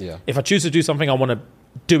 100%. Yeah. If I choose to do something, I want to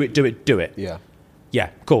do it. Yeah. Yeah,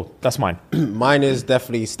 cool. That's mine. Mine is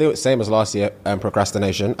definitely still same as last year.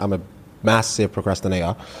 Procrastination. I'm a massive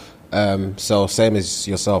procrastinator. So same as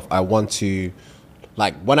yourself. I want to,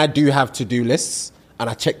 like, when I do have to-do lists and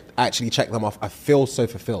I actually check them off, I feel so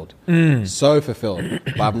fulfilled. So fulfilled.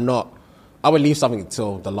 But I'm not. I would leave something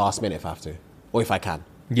until the last minute if I have to, or if I can.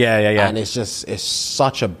 Yeah. And it's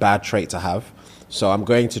such a bad trait to have. So I'm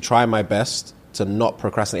going to try my best to not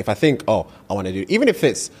procrastinate. If I think, I want to do, even if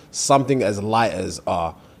it's something as light as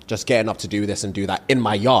just getting up to do this and do that in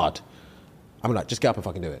my yard, I'm like, just get up and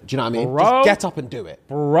fucking do it. Do you know what I mean? Bro, just get up and do it.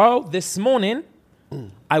 Bro, this morning,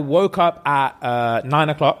 I woke up at 9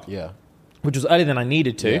 o'clock, which was earlier than I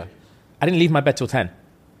needed to. Yeah. I didn't leave my bed till 10.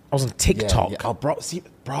 I was on TikTok. Yeah. Oh, bro.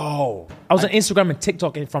 I was on Instagram and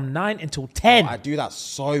TikTok from 9 until 10. I do that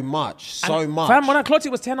so much. Fam, when I clocked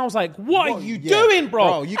it was 10, I was like, what are you doing,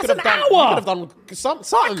 bro? You could have done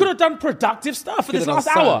something. I could have done productive stuff for this last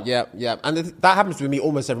hour. Yeah. And that happens with me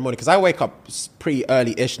almost every morning because I wake up pretty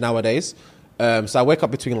early-ish nowadays. So I wake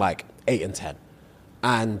up between like 8 and 10.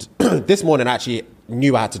 And this morning I actually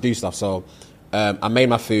knew I had to do stuff. So I made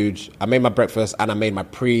my food, I made my breakfast, and I made my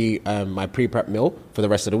pre-prep meal for the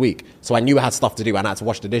rest of the week. So I knew I had stuff to do, and I had to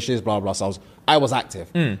wash the dishes, blah, blah. So I was active.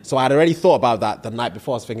 So I had already thought about that the night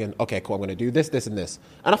before. I was thinking, okay, cool, I'm going to do this, this, and this.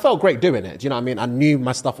 And I felt great doing it. Do you know what I mean? I knew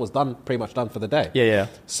my stuff was pretty much done for the day. Yeah.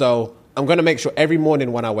 So I'm going to make sure every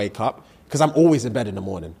morning when I wake up, because I'm always in bed in the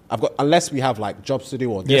morning. Unless we have like jobs to do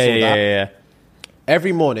or this or that. Yeah.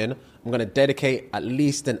 Every morning, I'm going to dedicate at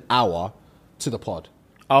least an hour to the pod.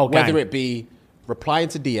 Oh, whether it be replying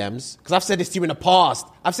to DMs, because I've said this to you in the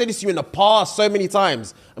past. So many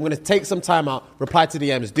times. I'm going to take some time out, reply to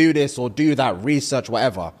DMs, do this or do that, research,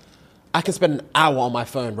 whatever. I can spend an hour on my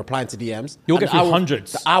phone replying to DMs. You'll get through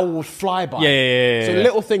hundreds. The hour will fly by. Yeah. So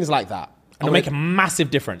little things like that. It'll make a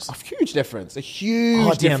massive difference. A huge difference. A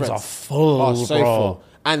huge difference. DMs are full, so bro. Full.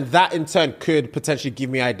 And that in turn could potentially give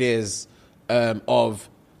me ideas of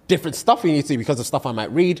different stuff we need to do because of stuff I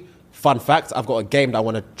might read. Fun fact, I've got a game that I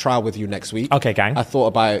want to try with you next week. Okay, gang. I thought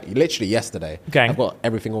about it literally yesterday. Gang. I've got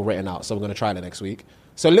everything all written out, so we're going to try it next week.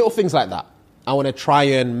 So little things like that. I want to try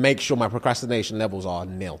and make sure my procrastination levels are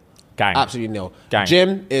nil. Gang. Absolutely nil. Gang.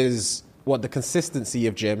 Gym is the consistency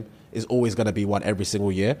of gym is always going to be one every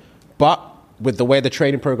single year. But with the way the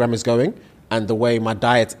training program is going and the way my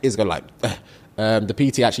diet is going, the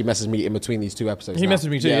PT actually messaged me in between these two episodes. He messaged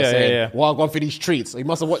me too, yeah. While gone for these treats. He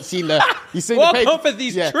must have seen the... He's seen while the page, gone for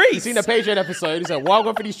these treats? He's seen the Patreon episode. He said, while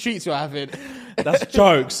gone for these treats you're having. That's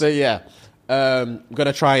jokes. So, yeah. I'm going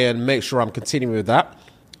to try and make sure I'm continuing with that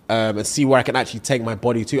and see where I can actually take my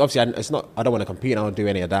body to. Obviously, I don't want to compete. I don't do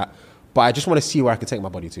any of that. But I just want to see where I can take my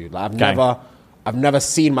body to. Like, I've never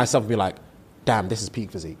seen myself be like, damn, this is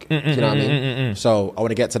peak physique. Do you know what I mean? So I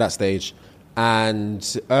want to get to that stage. And...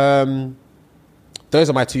 those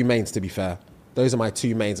are my two mains, to be fair. Those are my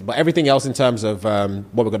two mains. But everything else in terms of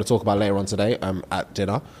what we're going to talk about later on today at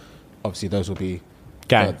dinner, obviously those will be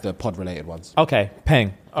the pod-related ones. Okay,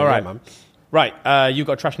 peng. All right, man. Right, you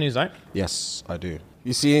got trash news, right? Yes, I do.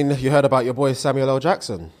 You heard about your boy Samuel L.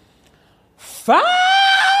 Jackson? Fam!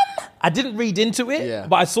 I didn't read into it,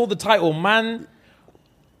 but I saw the title. Man,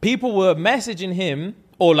 people were messaging him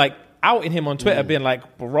or like outing him on Twitter being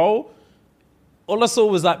like, bro... All I saw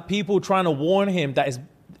was like people trying to warn him that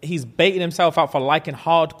he's baiting himself out for liking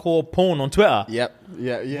hardcore porn on Twitter. Yep.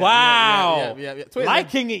 Yeah. Wow. Yeah.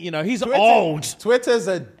 Liking it, he's old. Twitter's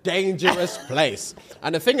a dangerous place.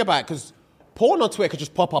 And the thing about it, because porn on Twitter could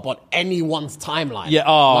just pop up on anyone's timeline.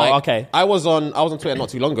 Yeah, okay. I was on Twitter not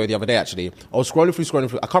too long ago, the other day actually. I was scrolling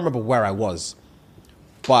through. I can't remember where I was.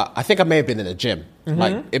 But I think I may have been in the gym,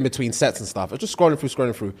 like in between sets and stuff. I was just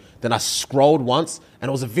scrolling through. Then I scrolled once, and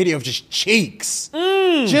it was a video of just cheeks,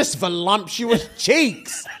 just voluptuous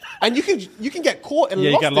cheeks. And you can get caught and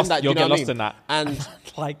lost in that. You'll get lost in that. And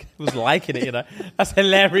was liking it, That's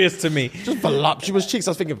hilarious to me. Just voluptuous cheeks.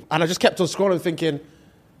 I was thinking, and I just kept on scrolling, thinking,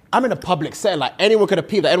 I'm in a public setting. Like anyone could have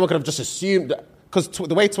peeped. Anyone could have just assumed because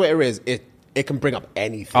the way Twitter is, it can bring up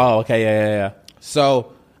anything. Oh, okay, yeah.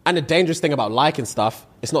 So. And the dangerous thing about liking stuff,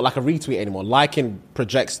 it's not like a retweet anymore. Liking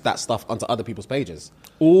projects that stuff onto other people's pages.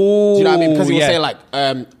 Ooh, do you know what I mean? Because he will say like,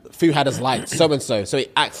 Fuhad has liked so-and-so, so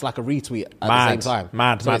it acts like a retweet at the same time.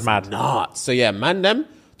 Mad. Nuts. So yeah, man,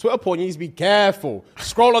 Twitter porn, you need to be careful.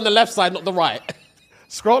 Scroll on the left side, not the right.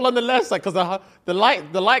 Scroll on the left side, because the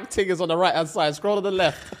like thing is on the right-hand side. Scroll on the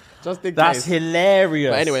left. Just in case. That's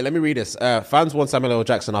hilarious. But anyway, let me read this. Fans warned Samuel L.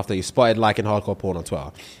 Jackson after he spotted liking hardcore porn on Twitter.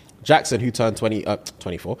 Jackson, who turned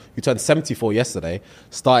 74 yesterday,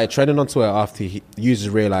 started trending on Twitter after users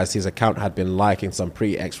realized his account had been liking some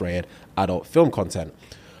pre-X-rated adult film content.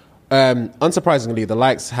 Unsurprisingly, the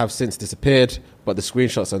likes have since disappeared, but the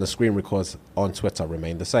screenshots and the screen records on Twitter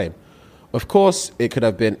remain the same. Of course, it could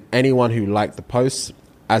have been anyone who liked the posts,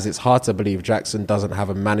 as it's hard to believe Jackson doesn't have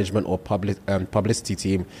a management or publicity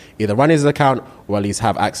team either run his account or at least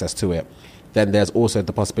have access to it. Then there's also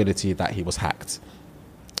the possibility that he was hacked.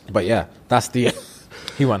 But yeah, that's the...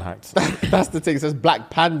 He wasn't hacked. That's the thing. It says Black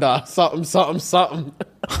Panda, something.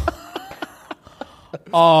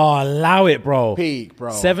 Oh, allow it, bro. Peak,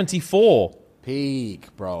 bro. 74.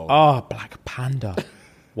 Peak, bro. Oh, Black Panda.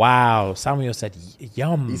 Wow. Samuel said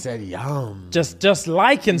yum. He said yum. Just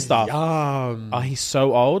liking stuff. Yum. Oh, he's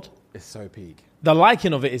so old. It's so peak. The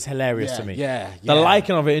liking of it is hilarious to me. Yeah. The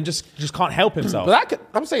liking of it and just can't help himself. But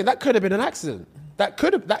I'm saying that could have been an accident. That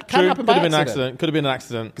can happen by accident. Could have been an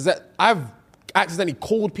accident. Because I've accidentally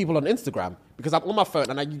called people on Instagram because I'm on my phone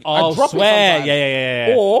and I drop it sometimes.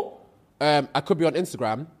 Yeah. Or I could be on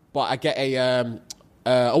Instagram, but I get a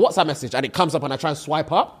WhatsApp message and it comes up and I try and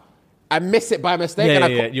swipe up. I miss it by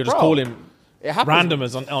mistake. You're just calling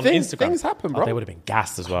randomers on Instagram. Things happen, bro. They would have been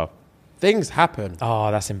gassed as well. Things happen.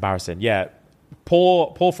 Oh, that's embarrassing. Yeah.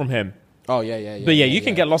 Poor from him. Oh, yeah. But you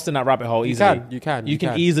can get lost in that rabbit hole easily. You can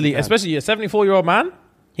easily, especially a 74-year-old man.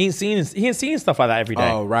 He ain't seeing stuff like that every day.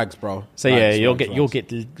 Oh, rags, bro. So you'll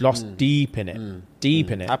get lost deep in it.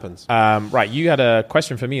 Deep in it. Happens. Right, you had a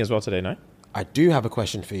question for me as well today, no? I do have a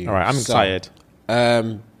question for you. All right, I'm excited.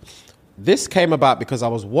 This came about because I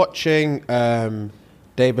was watching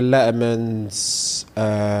David Letterman's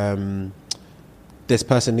This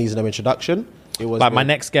Person Needs No Introduction. It was like my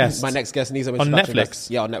next guest. My next guest needs no introduction. On Netflix?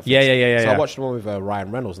 Yeah, on Netflix. Yeah. So I watched the one with Ryan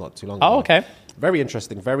Reynolds not too long ago. Oh, okay. Very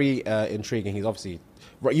interesting, very intriguing. He's obviously...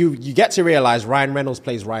 You get to realize Ryan Reynolds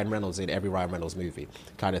plays Ryan Reynolds in every Ryan Reynolds movie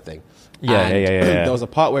kind of thing. Yeah. There was a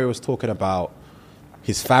part where he was talking about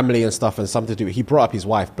his family and stuff and something to do... He brought up his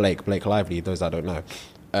wife, Blake Lively, those that don't know.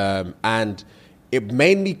 And it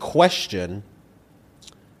made me question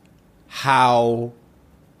how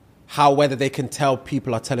whether they can tell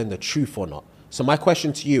people are telling the truth or not. So my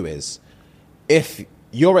question to you is, if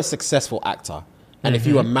you're a successful actor and if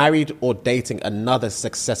you were married or dating another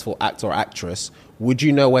successful actor or actress, would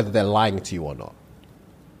you know whether they're lying to you or not?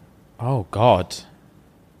 Oh, God.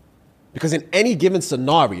 Because in any given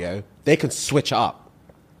scenario, they can switch up.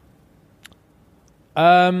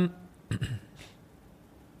 I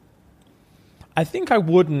think I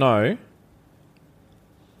would know,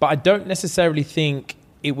 but I don't necessarily think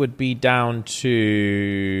it would be down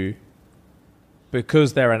to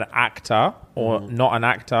because they're an actor or not an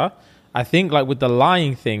actor. I think like with the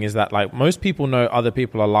lying thing is that like most people know other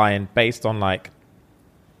people are lying based on like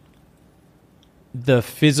the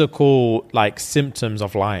physical like symptoms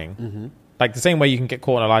of lying. Like the same way you can get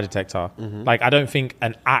caught on a lie detector. Like I don't think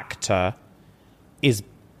an actor is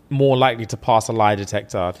more likely to pass a lie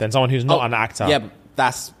detector than someone who's not an actor. Yeah, but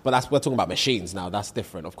that's we're talking about machines now. That's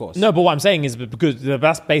different, of course. No, but what I'm saying is because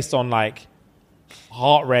that's based on like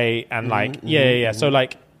heart rate and like So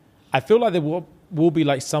like I feel like there will be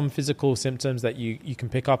like some physical symptoms that you can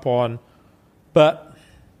pick up on, but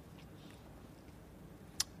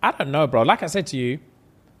I don't know, bro. Like I said to you,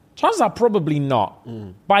 chances are probably not.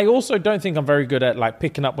 But I also don't think I'm very good at like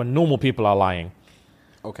picking up when normal people are lying.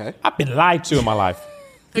 Okay. I've been lied to in my life.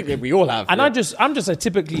 I think we all have. And I'm just a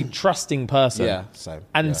typically trusting person. Yeah, same.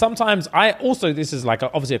 And sometimes this is like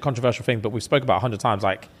obviously a controversial thing, but we've spoke about 100 times.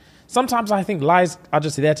 Like sometimes I think lies are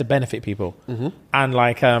just there to benefit people. And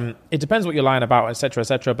like, it depends what you're lying about, et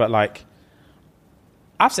cetera, but like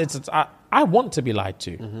I've said, I want to be lied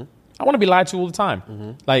to. I want to be lied to all the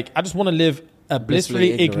time. Like I just want to live a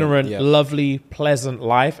blissfully ignorant, lovely, pleasant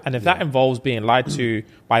life. And if that involves being lied to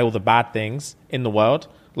by all the bad things in the world,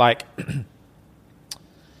 like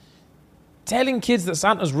telling kids that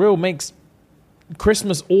Santa's real makes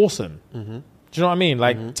Christmas awesome. Do you know what I mean?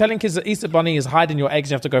 Like telling kids that Easter Bunny is hiding your eggs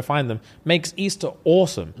and you have to go find them makes Easter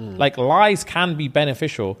awesome. Like lies can be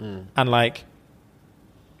beneficial. And like,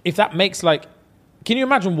 if that makes like, can you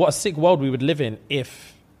imagine what a sick world we would live in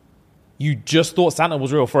if you just thought Santa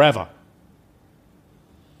was real forever?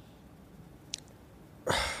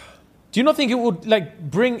 Do you not think it would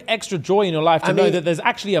like bring extra joy in your life to know that there's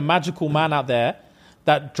actually a magical man out there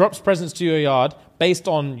that drops presents to your yard based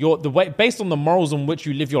on based on the morals on which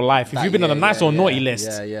you live your life? If you've been on a nice or naughty list.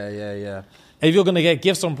 Yeah. If you're going to get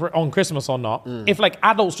gifts on Christmas or not. If like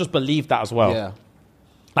adults just believe that as well. Yeah.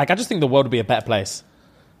 Like I just think the world would be a better place.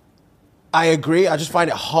 I agree. I just find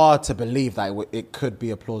it hard to believe that it could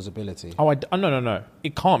be a plausibility. Oh, no.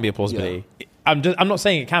 It can't be a plausibility. Yeah. I'm not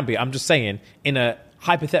saying it can be. I'm just saying in a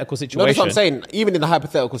hypothetical situation. No, that's what I'm saying. Even in a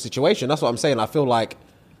hypothetical situation, that's what I'm saying. I feel like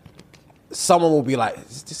someone will be like,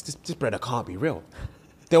 this brother can't be real.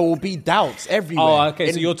 There will be doubts everywhere. Oh,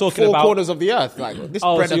 okay. So you're talking about four corners of the earth. Like this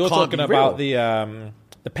brother so you're can't talking be about real.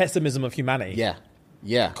 the pessimism of humanity.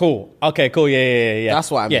 Yeah. Cool. Okay. Cool. Yeah. That's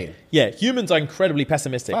what I mean. Yeah. Humans are incredibly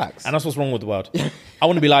pessimistic, Facts. and that's what's wrong with the world. I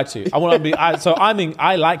want to be lied to.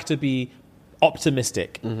 I like to be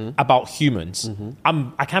optimistic about humans.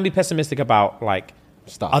 I can be pessimistic about like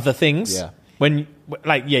stuff, other things. Yeah. When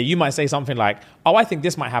like you might say something like, "Oh, I think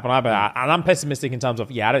this might happen," and I'm pessimistic in terms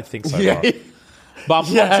of I don't think so. Bro. But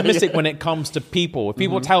I'm optimistic when it comes to people. If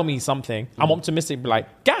people tell me something, I'm optimistic. Be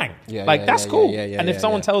like, gang, that's cool. And if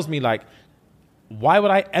someone tells me like, why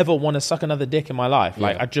would I ever want to suck another dick in my life?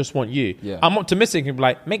 Like, I just want you. Yeah. I'm optimistic and be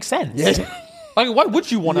like, makes sense. Like, why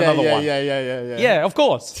would you want another one? Yeah. Yeah, of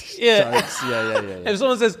course. Yeah. Jokes. Yeah. If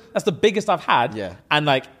someone says that's the biggest I've had, and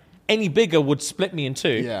like any bigger would split me in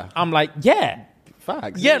two, I'm like,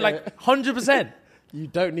 facts. Yeah, like 100%. You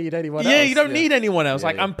don't need anyone else. Yeah, you don't need anyone else.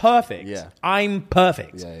 Like, I'm perfect. Yeah. I'm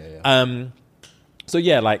perfect. Yeah. So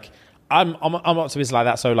yeah, like I'm optimistic like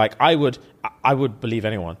that. So like I would believe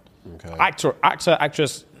anyone. Okay. Actor,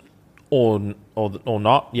 actress, or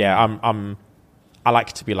not. Yeah, I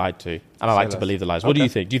like to be lied to, and I like to believe the lies. What do you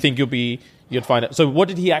think? Do you think you'd find it? So what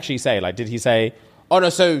did he actually say? Like, did he say? Oh no,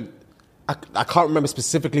 so I can't remember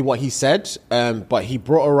specifically what he said, but he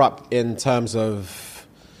brought her up in terms of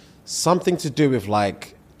something to do with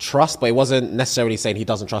like trust, but it wasn't necessarily saying he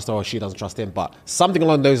doesn't trust her or she doesn't trust him, but something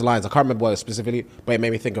along those lines. I can't remember what it was specifically, but it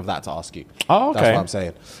made me think of that to ask you. Oh, okay. That's what I'm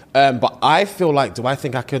saying. But I feel like, do I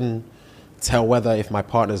think I can tell whether if my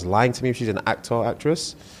partner's lying to me, if she's an actor or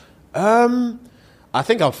actress? I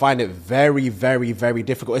think I'll find it very, very, very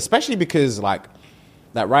difficult, especially because like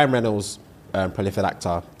that Ryan Reynolds, prolific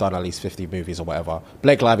actor, done at least 50 movies or whatever.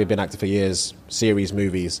 Blake Lively been acting for years, series,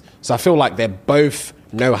 movies. So I feel like they both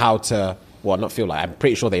know how to, well, not feel like, I'm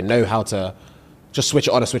pretty sure they know how to just switch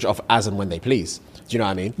it on and switch it off as and when they please. Do you know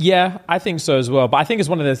what I mean? Yeah, I think so as well. But I think it's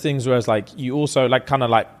one of those things where it's like, you also like kind of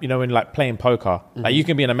like, you know, when like playing poker, like you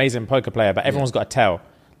can be an amazing poker player, but everyone's got a tell.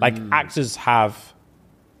 Like actors have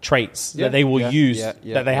traits that they will use that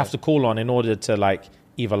they have to call on in order to like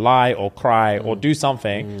either lie or cry or do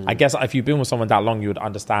something. I guess if you've been with someone that long, you would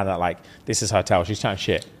understand that like this is her tell. She's chatting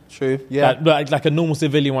shit. True. Yeah. Like a normal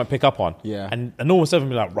civilian won't pick up on. Yeah. And a normal civilian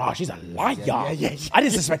will be like, rah, she's a liar. I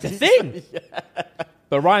didn't suspect a thing.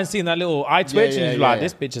 But Ryan's seen that little eye twitch and he's like,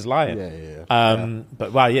 this bitch is lying.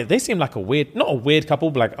 But wow, they seem like not a weird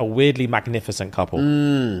couple, but like a weirdly magnificent couple.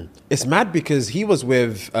 It's mad because he was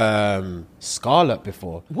with Scarlett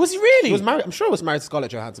before. Was he really? He was married. I'm sure he was married to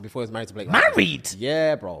Scarlett Johansson before he was married to Blake. Married?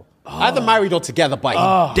 Yeah, bro. Either married or together, but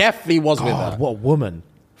he definitely was with her. What a woman.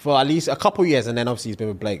 For at least a couple years, and then obviously he's been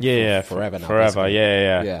with Blake forever now. Forever, basically.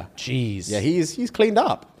 yeah. Jeez. Yeah, he's cleaned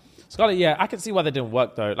up. Scarlett, I can see why they didn't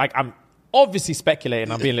work though. Like, I'm obviously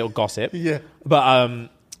speculating, I'm being a little gossip. But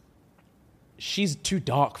she's too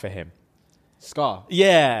dark for him. Scar.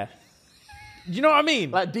 Yeah. You know what I mean?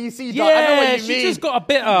 Like DC dark. Yeah, I know what you mean. she just got a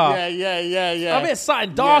bit Yeah. a bit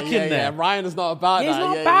something dark in there. Yeah. Ryan is not about that. He's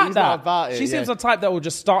not about that. She seems the type that will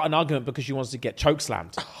just start an argument because she wants to get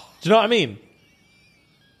chokeslammed. Do you know what I mean?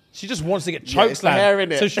 She just wants to get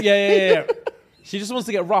chokeslammed. So she just wants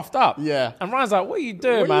to get roughed up. Yeah. And Ryan's like, what are you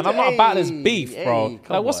doing, man? I'm not about this beef, bro.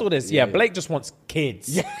 Like, what's all this? Blake just wants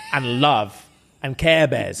kids and love and Care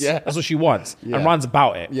Bears. Yeah. That's what she wants. Yeah. And Ryan's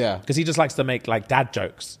about it. Yeah. Because he just likes to make like dad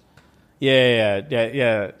jokes.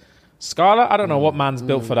 Yeah. Scarlett, I don't know what man's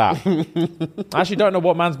built for that. I actually don't know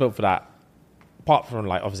what man's built for that. Apart from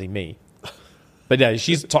like obviously me. But yeah,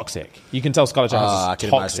 she's toxic. You can tell Scarlett Johansson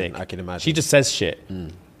is toxic. I can imagine. She just says shit.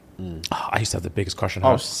 I used to have the biggest crush on her.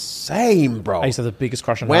 Oh, same, bro. I used to have the biggest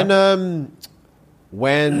crush on her.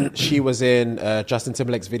 When she was in Justin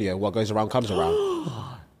Timberlake's video, What Goes Around Comes Around.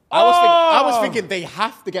 I was thinking they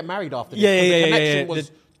have to get married after this. The connection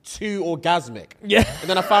was too orgasmic. Yeah. And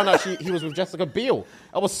then I found out he was with Jessica Biel.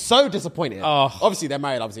 I was so disappointed. Obviously, they're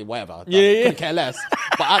married, obviously, whatever. Couldn't care less.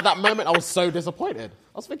 But at that moment, I was so disappointed.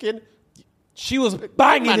 I was thinking... She was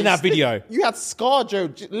banging in that video. You had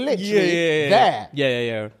ScarJo literally there.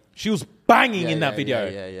 Yeah. She was banging in that video.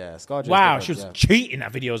 Yeah. ScarJo. Wow, she was cheating in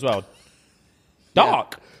that video as well.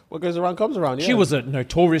 Dark. What goes around comes around. Yeah. She was a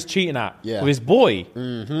notorious cheating with his boy.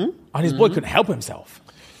 And his boy couldn't help himself.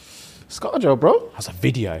 ScarJo, bro. That's a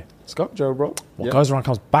video. ScarJo, bro. What goes around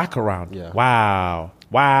comes back around. Yeah. Wow.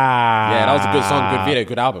 Yeah, that was a good song, good video,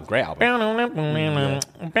 good album, great album. And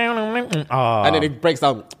then it breaks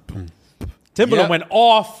down. Timberland went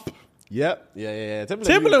off. Yep. Yeah.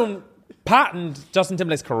 Timberland patterned Justin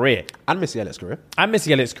Timberlake's career. And Missy Elliott's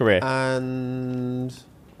career. And...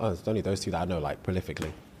 it's only those two that I know, like,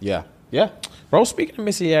 prolifically. Yeah. Bro, speaking of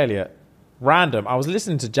Missy Elliott, random, I was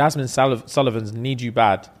listening to Jasmine Sullivan's Need You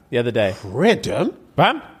Bad the other day. Random?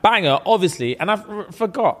 Banger, obviously. And I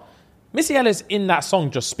forgot. Missy Elliott's in that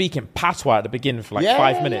song just speaking patois at the beginning for like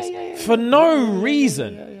 5 minutes. For no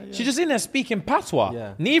reason. She's just in there speaking patois.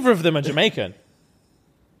 Yeah. Neither of them are Jamaican.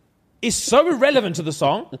 It's so irrelevant to the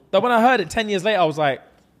song that when I heard it 10 years later, I was like,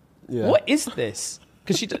 what is this?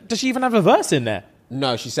 Because does she even have a verse in there?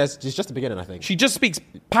 No, she's just the beginning, I think. She just speaks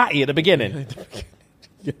patty at the beginning.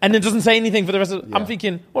 And then doesn't say anything for the rest of I'm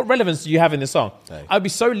thinking, what relevance do you have in this song? Hey. I'd be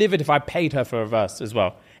so livid if I paid her for a verse as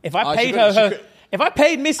well. If I paid if I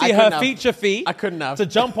paid Missy her feature fee to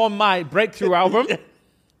jump on my breakthrough album,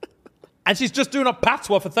 and she's just doing a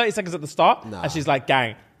patois for 30 seconds at the start, and she's like,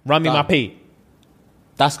 gang, run me my pee.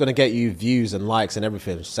 that's going to get you views and likes and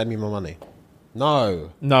everything. Send me my money.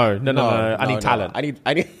 No. I need talent. I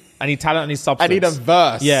need talent. I need substance. I need a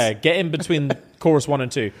verse. Yeah, get in between chorus 1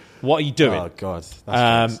 and 2. What are you doing? Oh God.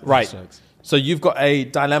 That's right. So you've got a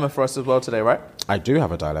dilemma for us as well today, right? I do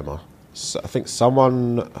have a dilemma. So I think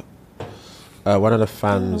someone, one of the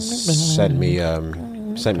fans sent me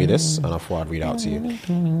this, and I thought I'd read it out to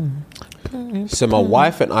you. So my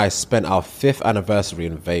wife and I spent our 5th anniversary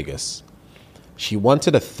in Vegas. She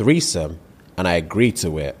wanted a threesome, and I agreed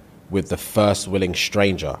to it with the first willing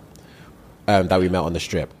stranger that we met on the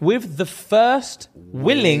strip. With the first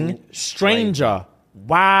willing stranger.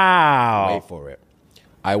 Wow. Wait for it.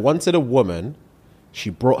 I wanted a woman. She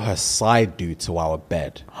brought her side dude to our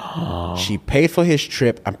bed. She paid for his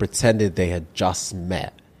trip and pretended they had just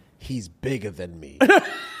met. He's bigger than me.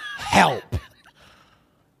 Help.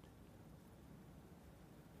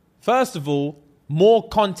 First of all, more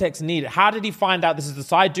context needed. How did he find out this is the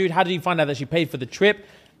side dude? How did he find out that she paid for the trip?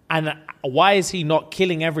 And why is he not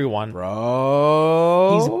killing everyone?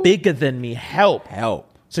 Bro. He's bigger than me. Help.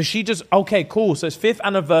 So she just, okay, cool. So it's 5th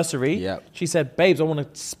anniversary. Yep. She said, babes, I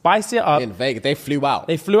want to spice it up. In Vegas. They flew out.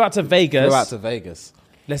 They flew out to Vegas.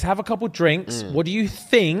 Let's have a couple drinks. What do you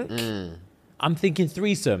think? I'm thinking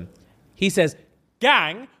threesome. He says,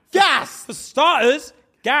 gang. Gas. For starters,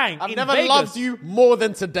 gang. I've never loved you more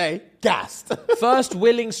than today. Gassed. First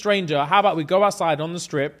willing stranger. How about we go outside on the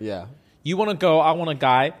strip? Yeah. You want to go, I want a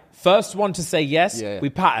guy. First one to say yes, we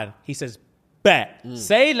pattern. He says, bet.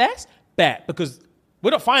 Say less, bet. Because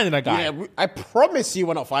we're not finding a guy. Yeah, I promise you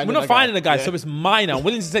we're not finding a guy. We're not finding a guy, so it's mine. I'm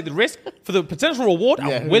willing to take the risk. For the potential reward,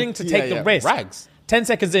 I'm willing to take the risk. Rags. 10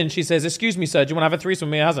 seconds in, she says, excuse me, sir, do you want to have a threesome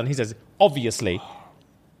with my husband? He says, obviously.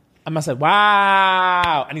 And I said,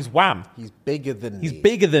 wow. And he's wham. He's bigger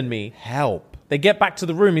than me. Help. They get back to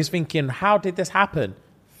the room. He's thinking, how did this happen?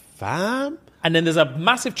 Fam? And then there's a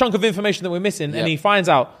massive chunk of information that we're missing. And he finds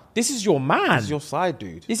out, this is your man. This is your side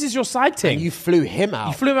dude. This is your side thing. And you flew him out.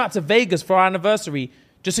 You flew him out to Vegas for our anniversary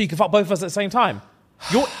just so you can fuck both of us at the same time.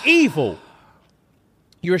 You're evil.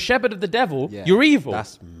 You're a shepherd of the devil. Yeah, you're evil.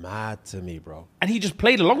 That's mad to me, bro. And he just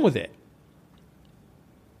played along with it.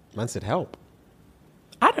 Man said help.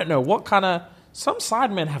 I don't know what kind of... Some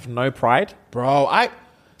side men have no pride. Bro,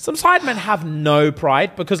 Some side men have no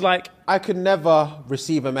pride because, like... I could never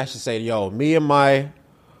receive a message saying, yo, me and my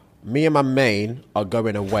main are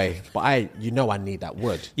going away. But I need that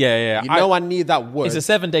wood. Yeah. I need that wood. It's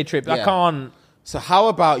a 7-day trip. Yeah. I can't... So how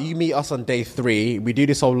about you meet us on day 3, we do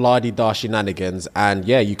this whole la-di-da shenanigans, and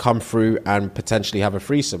you come through and potentially have a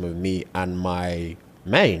threesome with me and my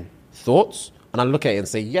main. Thoughts? And I look at it and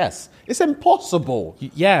say, yes. It's impossible.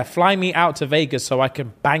 Yeah, fly me out to Vegas so I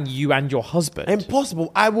can bang you and your husband.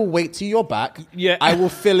 Impossible. I will wait till you're back. Yeah. I will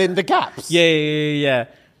fill in the gaps. Yeah.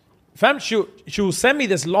 Fam, she'll send me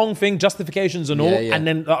this long thing, justifications and all, and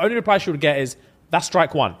then the only reply she would get is, that's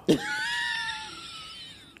strike 1.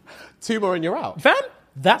 2 more and you're out. Fam,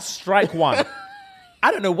 that's strike 1.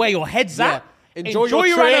 I don't know where your head's at. Enjoy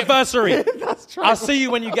your anniversary. I'll see you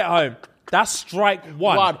when you get home. That's strike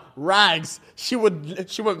 1. Rags. She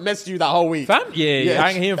would mess you that whole week. Fam? Yeah. I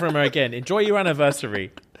ain't hearing from her again. Enjoy your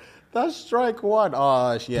anniversary. That's strike 1.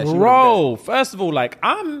 Oh, yeah. Bro, first of all, like,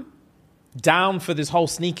 I'm down for this whole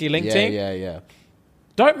sneaky link thing. Yeah.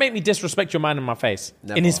 Don't make me disrespect your man in my face.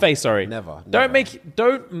 Never. In his face, sorry. Never. Don't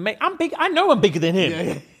make, I'm big. I know I'm bigger than him.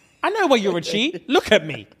 Yeah. I know where you're a cheat. Look at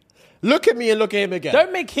me. Look at me and look at him again.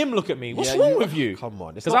 Don't make him look at me. What's wrong with you? Come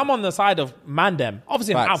on. Because I'm on the side of mandem.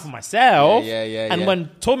 Obviously, I'm out for myself. Yeah. And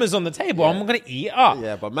when Tom is on the table, I'm going to eat it up.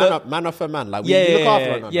 Yeah, but man off a man. Like, we look after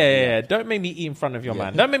one another. Yeah. Don't make me eat in front of your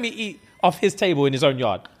man. Don't make me eat off his table in his own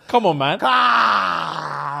yard. Come on, man.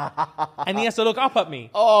 And he has to look up at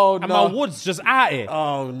me. Oh, no. And my wood's just at it.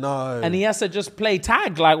 Oh, no. And he has to just play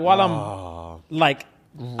tag like while I'm like...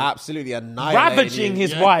 Absolutely annihilating. Ravaging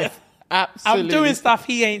his wife. Absolutely. I'm doing stuff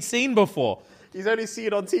he ain't seen before. He's only seen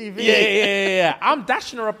it on TV. Yeah. I'm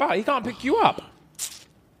dashing her about. He can't pick you up.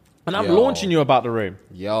 And I'm launching you about the room.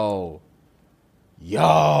 Yo,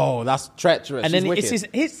 that's treacherous. And then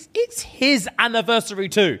it's his anniversary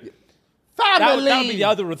too. Family. That would be the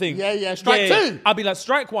other thing. Yeah. Strike 2. I'll be like,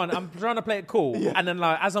 strike 1. I'm trying to play it cool. Yeah. And then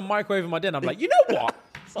like, as I'm microwaving my dinner, I'm like, you know what?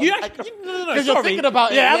 No, because you're thinking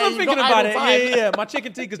about it. Yeah, I'm thinking about it. Yeah. My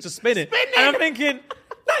chicken tikka's just spinning. And I'm thinking...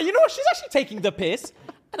 No, you know what? She's actually taking the piss.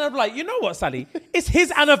 And I'm like, you know what, Sally? It's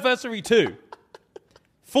his anniversary too.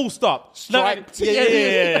 Full stop. Strike.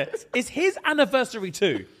 Yeah. It's his anniversary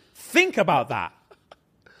too. Think about that.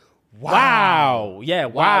 Wow. Yeah,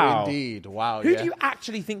 wow. Indeed. Wow, Who do you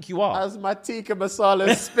actually think you are? As my tikka masala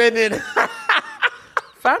is spinning.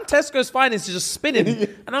 Fam, Tesco's finest is just spinning.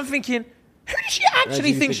 And I'm thinking, who do you she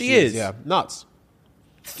actually thinks she is? Yeah, nuts.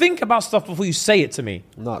 Think about stuff before you say it to me.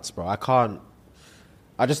 Nuts, bro. I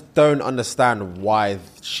just don't understand why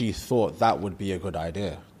she thought that would be a good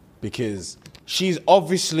idea. Because she's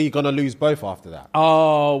obviously going to lose both after that.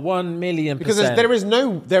 Oh, 1,000,000%. Because there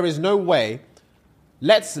is no way.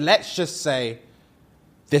 Let's just say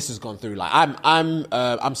this has gone through. Like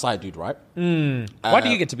I'm side dude, right? Why do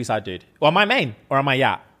you get to be side dude? Well, am I main or am I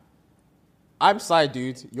yacht? I'm side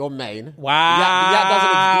dude. You're main. Wow.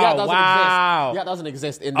 Yacht doesn't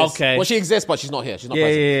exist in this. Okay. Well, she exists, but she's not here. She's not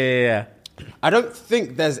present. Yeah. I don't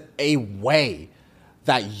think there's a way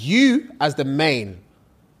that you, as the main,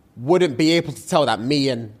 wouldn't be able to tell that me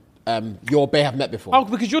and your bae have met before. Oh,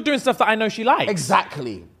 because you're doing stuff that I know she likes.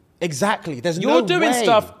 Exactly. There's no way. You're doing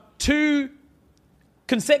stuff too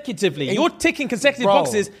consecutively. You're ticking consecutive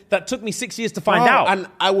boxes that took me 6 years to find out. And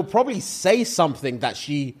I will probably say something that's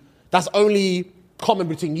only common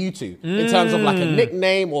between you two in terms of like a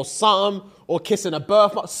nickname or something or kissing a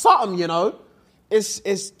birthmark, something, you know.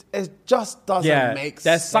 It just doesn't make sense.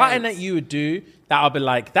 There's something that you would do that I'll be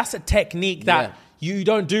like, that's a technique that you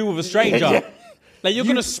don't do with a stranger. Like you're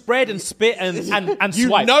gonna spread and spit and swipe.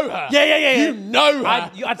 You know her. Yeah. You know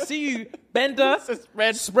her. I'd see you bend her,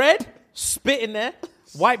 spread, spit in there,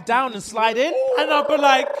 wipe down and slide in, and I'll be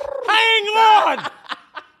like, hang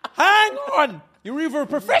on. You're either a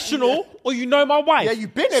professional or you know my wife. Yeah,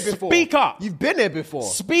 you've been here before. Speak up. You've been here before.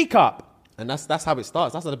 Speak up. And that's how it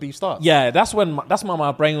starts. That's how the beef starts. Yeah, that's when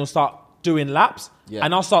my brain will start doing laps,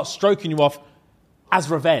 and I'll start stroking you off as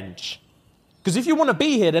revenge. Because if you want to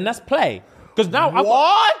be here, then let's play. Because now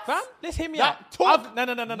fam, let's hear me out. No.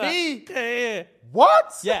 Me? Yeah.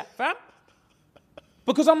 What? Yeah, fam.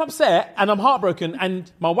 Because I'm upset and I'm heartbroken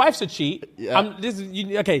and my wife's a cheat. Yeah.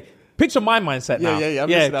 Okay. Picture my mindset now. Yeah. I'm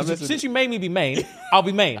listening. Since you made me be main, I'll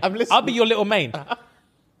be main. I'm listening. I'll be your little main.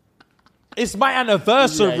 It's my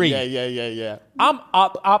anniversary. Yeah. I'm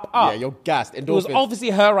up. Yeah, you're gassed. It was obviously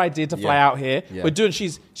her idea to fly out here. Yeah. We're doing.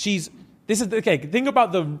 Think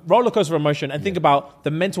about the roller coaster of emotion and think about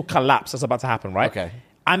the mental collapse that's about to happen. Right. Okay.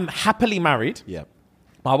 I'm happily married. Yeah.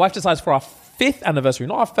 My wife decides for our 5th anniversary,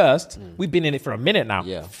 not our first. We've been in it for a minute now.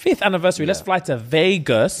 Yeah. 5th anniversary. Let's fly to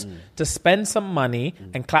Vegas to spend some money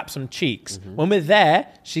and clap some cheeks. When we're there,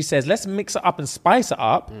 she says, let's mix it up and spice it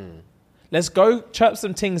up. Let's go chirp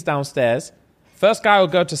some things downstairs. First guy will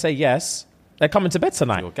go to say yes. They're coming to bed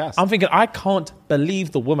tonight. You're gassed. I'm thinking, I can't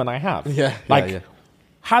believe the woman I have. Yeah.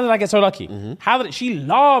 How did I get so lucky? She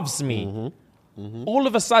loves me. All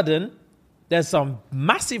of a sudden, there's some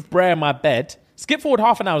massive brer in my bed. Skip forward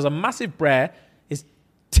half an hour, there's a massive brer. His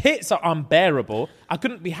tits are unbearable. I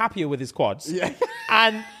couldn't be happier with his quads. Yeah.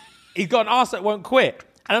 And he's got an arse that won't quit.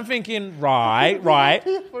 And I'm thinking, right.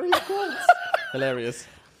 For his quads. Hilarious.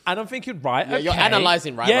 And I'm thinking, right, okay. You're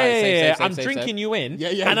analysing, right? Yeah. Safe, I'm drinking you in.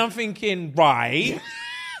 Yeah. And I'm thinking, right,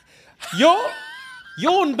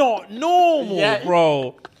 you're not normal,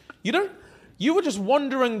 bro. You were just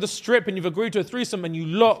wandering the strip and you've agreed to a threesome and you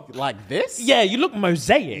look... Like this? Yeah, you look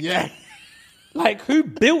mosaic. Yeah. Like, who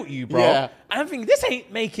built you, bro? Yeah. And I'm thinking, this ain't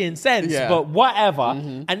making sense, but whatever.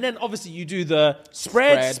 And then, obviously, you do the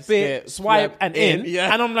spread, spit, swipe, and in.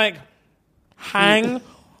 Yeah. And I'm like, hang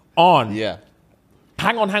on. Yeah.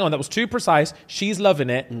 Hang on. That was too precise. She's loving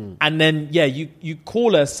it. And then, you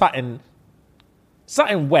call her Sutton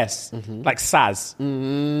West, like Saz.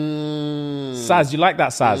 Saz, you like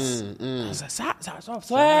that Saz? I was like, Saz,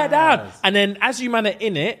 swear down. And then as you man are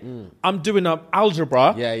in it, I'm doing up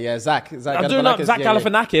algebra. Yeah, Zach. I'm doing up Zach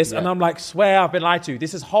Galifianakis, and I'm like, swear I've been lied to.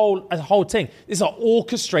 This is a whole thing. This is an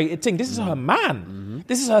orchestrated thing. This is her man.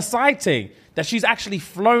 This is her side thing. That she's actually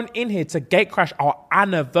flown in here to gate crash our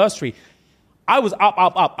anniversary. I was up.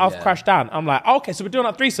 I've crashed down. I'm like, okay, so we're doing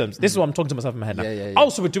like threesomes. This is what I'm talking to myself in my head now. Yeah. Oh,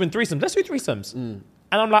 so we're doing threesomes. Let's do threesomes. And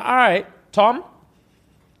I'm like, all right, Tom.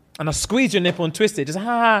 And I squeeze your nipple and twist it. Just,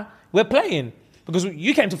 we're playing. Because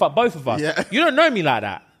you came to fuck both of us. Yeah. You don't know me like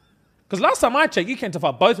that. Because last time I checked, you came to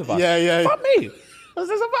fuck both of us. Yeah. Fuck me. What's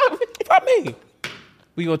this about? Fuck me.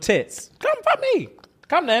 With your tits. Come, fuck me.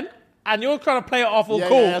 Come then. And you're trying to play it off all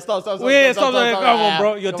cool. Yeah, stop. Come on,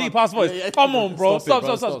 bro. Your deep ass voice. Yeah. Come on, bro. Stop.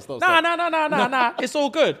 Nah. It's all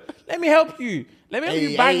good. Let me help you. Let me help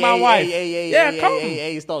you bang my wife. Come.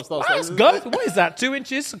 Hey, stop. Let's go. What is that? 2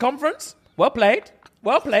 inches circumference? Well played.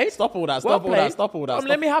 Stop all that.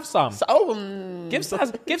 Let me have some. Give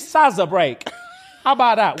Saz a break. How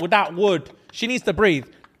about that? With that wood. She needs to breathe.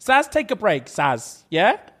 Saz, take a break, Saz.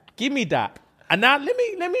 Yeah? Give me that. And now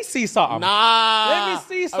let me see something. Let me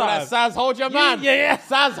see something. Saz, hold your man. Yeah.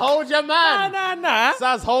 Saz, hold your man. Nah.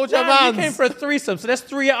 Saz, hold your man. You came for a threesome, so let's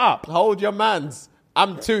 3 it up. Hold your mans.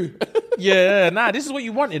 I'm 2. Yeah, nah, this is what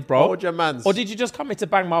you wanted, bro. Hold your mans. Or did you just come here to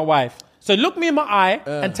bang my wife? So look me in my eye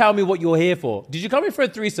and tell me what you're here for. Did you come here for a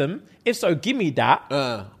threesome? If so, give me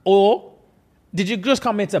that. Or did you just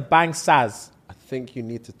come here to bang Saz? I think you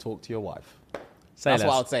need to talk to your wife. That's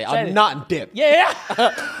what I would say. I would nut and dip. Yeah.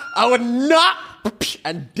 I would nut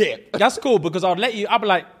and dip. That's cool because I'll be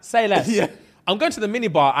like, say less. Yeah. I'm going to the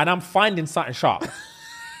minibar and I'm finding something sharp.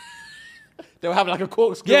 They'll have like a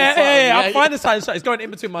corkscrew. Yeah. I'm finding something sharp. It's going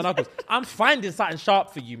in between my knuckles. I'm finding something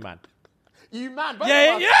sharp for you, man. You man.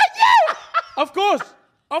 Yeah. Of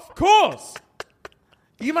course.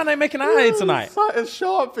 You man ain't making out here tonight. Something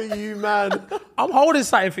sharp for you, man. I'm holding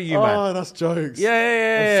something for you, man. Oh, that's jokes.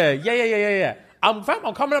 Yeah. I'm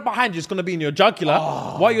coming up behind you. It's gonna be in your jugular.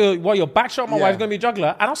 While your back shot, my wife's gonna be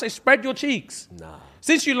jugular, and I'll say, spread your cheeks. Nah.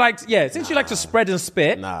 Since you like to spread and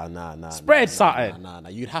spit. Nah. Spread something. Nah.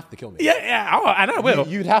 You'd have to kill me. Yeah. And I will.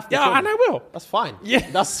 You'd have to. Yeah, and I will. That's fine. Yeah.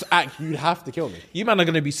 You'd have to kill me. You man are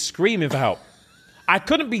gonna be screaming for help. I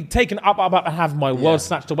couldn't be taken up and have my world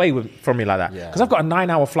snatched away from me like that. Because I've got a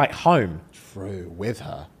 9-hour flight home. True. With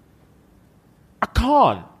her. I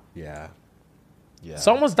can't. Yeah.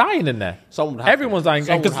 Someone's dying in there. Everyone's dying.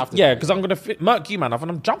 Because I'm going to murk you, man, and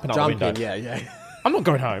I'm jumping out the window. Yeah. I'm not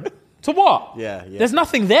going home. To what? Yeah. There's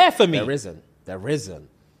nothing there for me. There isn't.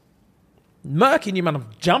 Murking you, man, I'm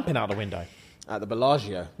jumping out the window. At the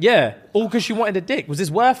Bellagio. Yeah. All because she wanted a dick. Was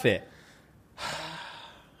this worth it?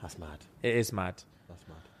 That's mad. It is mad.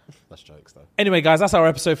 That's jokes, though. Anyway, guys, that's our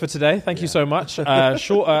episode for today. Thank you so much.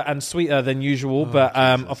 Shorter and sweeter than usual. But,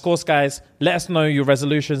 of course, guys, let us know your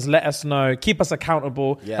resolutions. Let us know. Keep us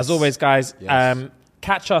accountable. Yes. As always, guys,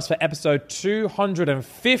 catch us for episode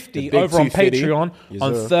 250 over on Patreon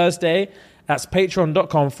on Thursday. That's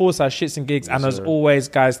patreon.com/ShxtsnGigs. And as always,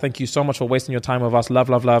 guys, thank you so much for wasting your time with us.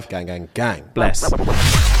 Love. Gang. Bless.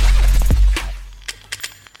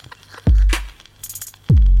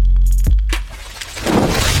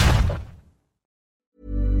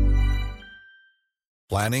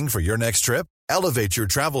 Planning for your next trip? Elevate your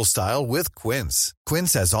travel style with Quince.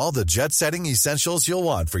 Quince has all the jet-setting essentials you'll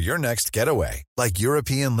want for your next getaway, like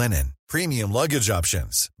European linen, premium luggage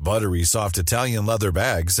options, buttery soft Italian leather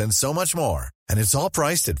bags, and so much more. And it's all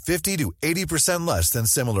priced at 50 to 80% less than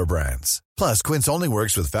similar brands. Plus, Quince only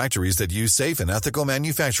works with factories that use safe and ethical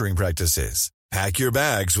manufacturing practices. Pack your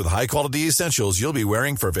bags with high-quality essentials you'll be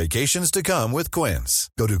wearing for vacations to come with Quince.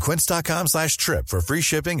 Go to quince.com/trip for free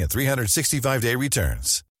shipping and 365-day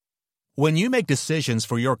returns. When you make decisions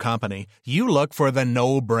for your company, you look for the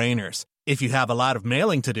no-brainers. If you have a lot of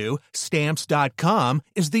mailing to do, Stamps.com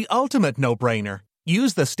is the ultimate no-brainer.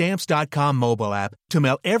 Use the Stamps.com mobile app to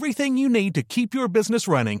mail everything you need to keep your business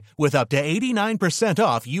running with up to 89%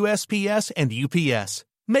 off USPS and UPS.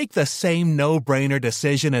 Make the same no-brainer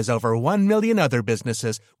decision as over 1 million other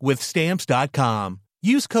businesses with Stamps.com.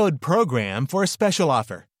 Use code PROGRAM for a special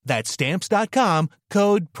offer. That's Stamps.com,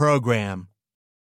 code PROGRAM.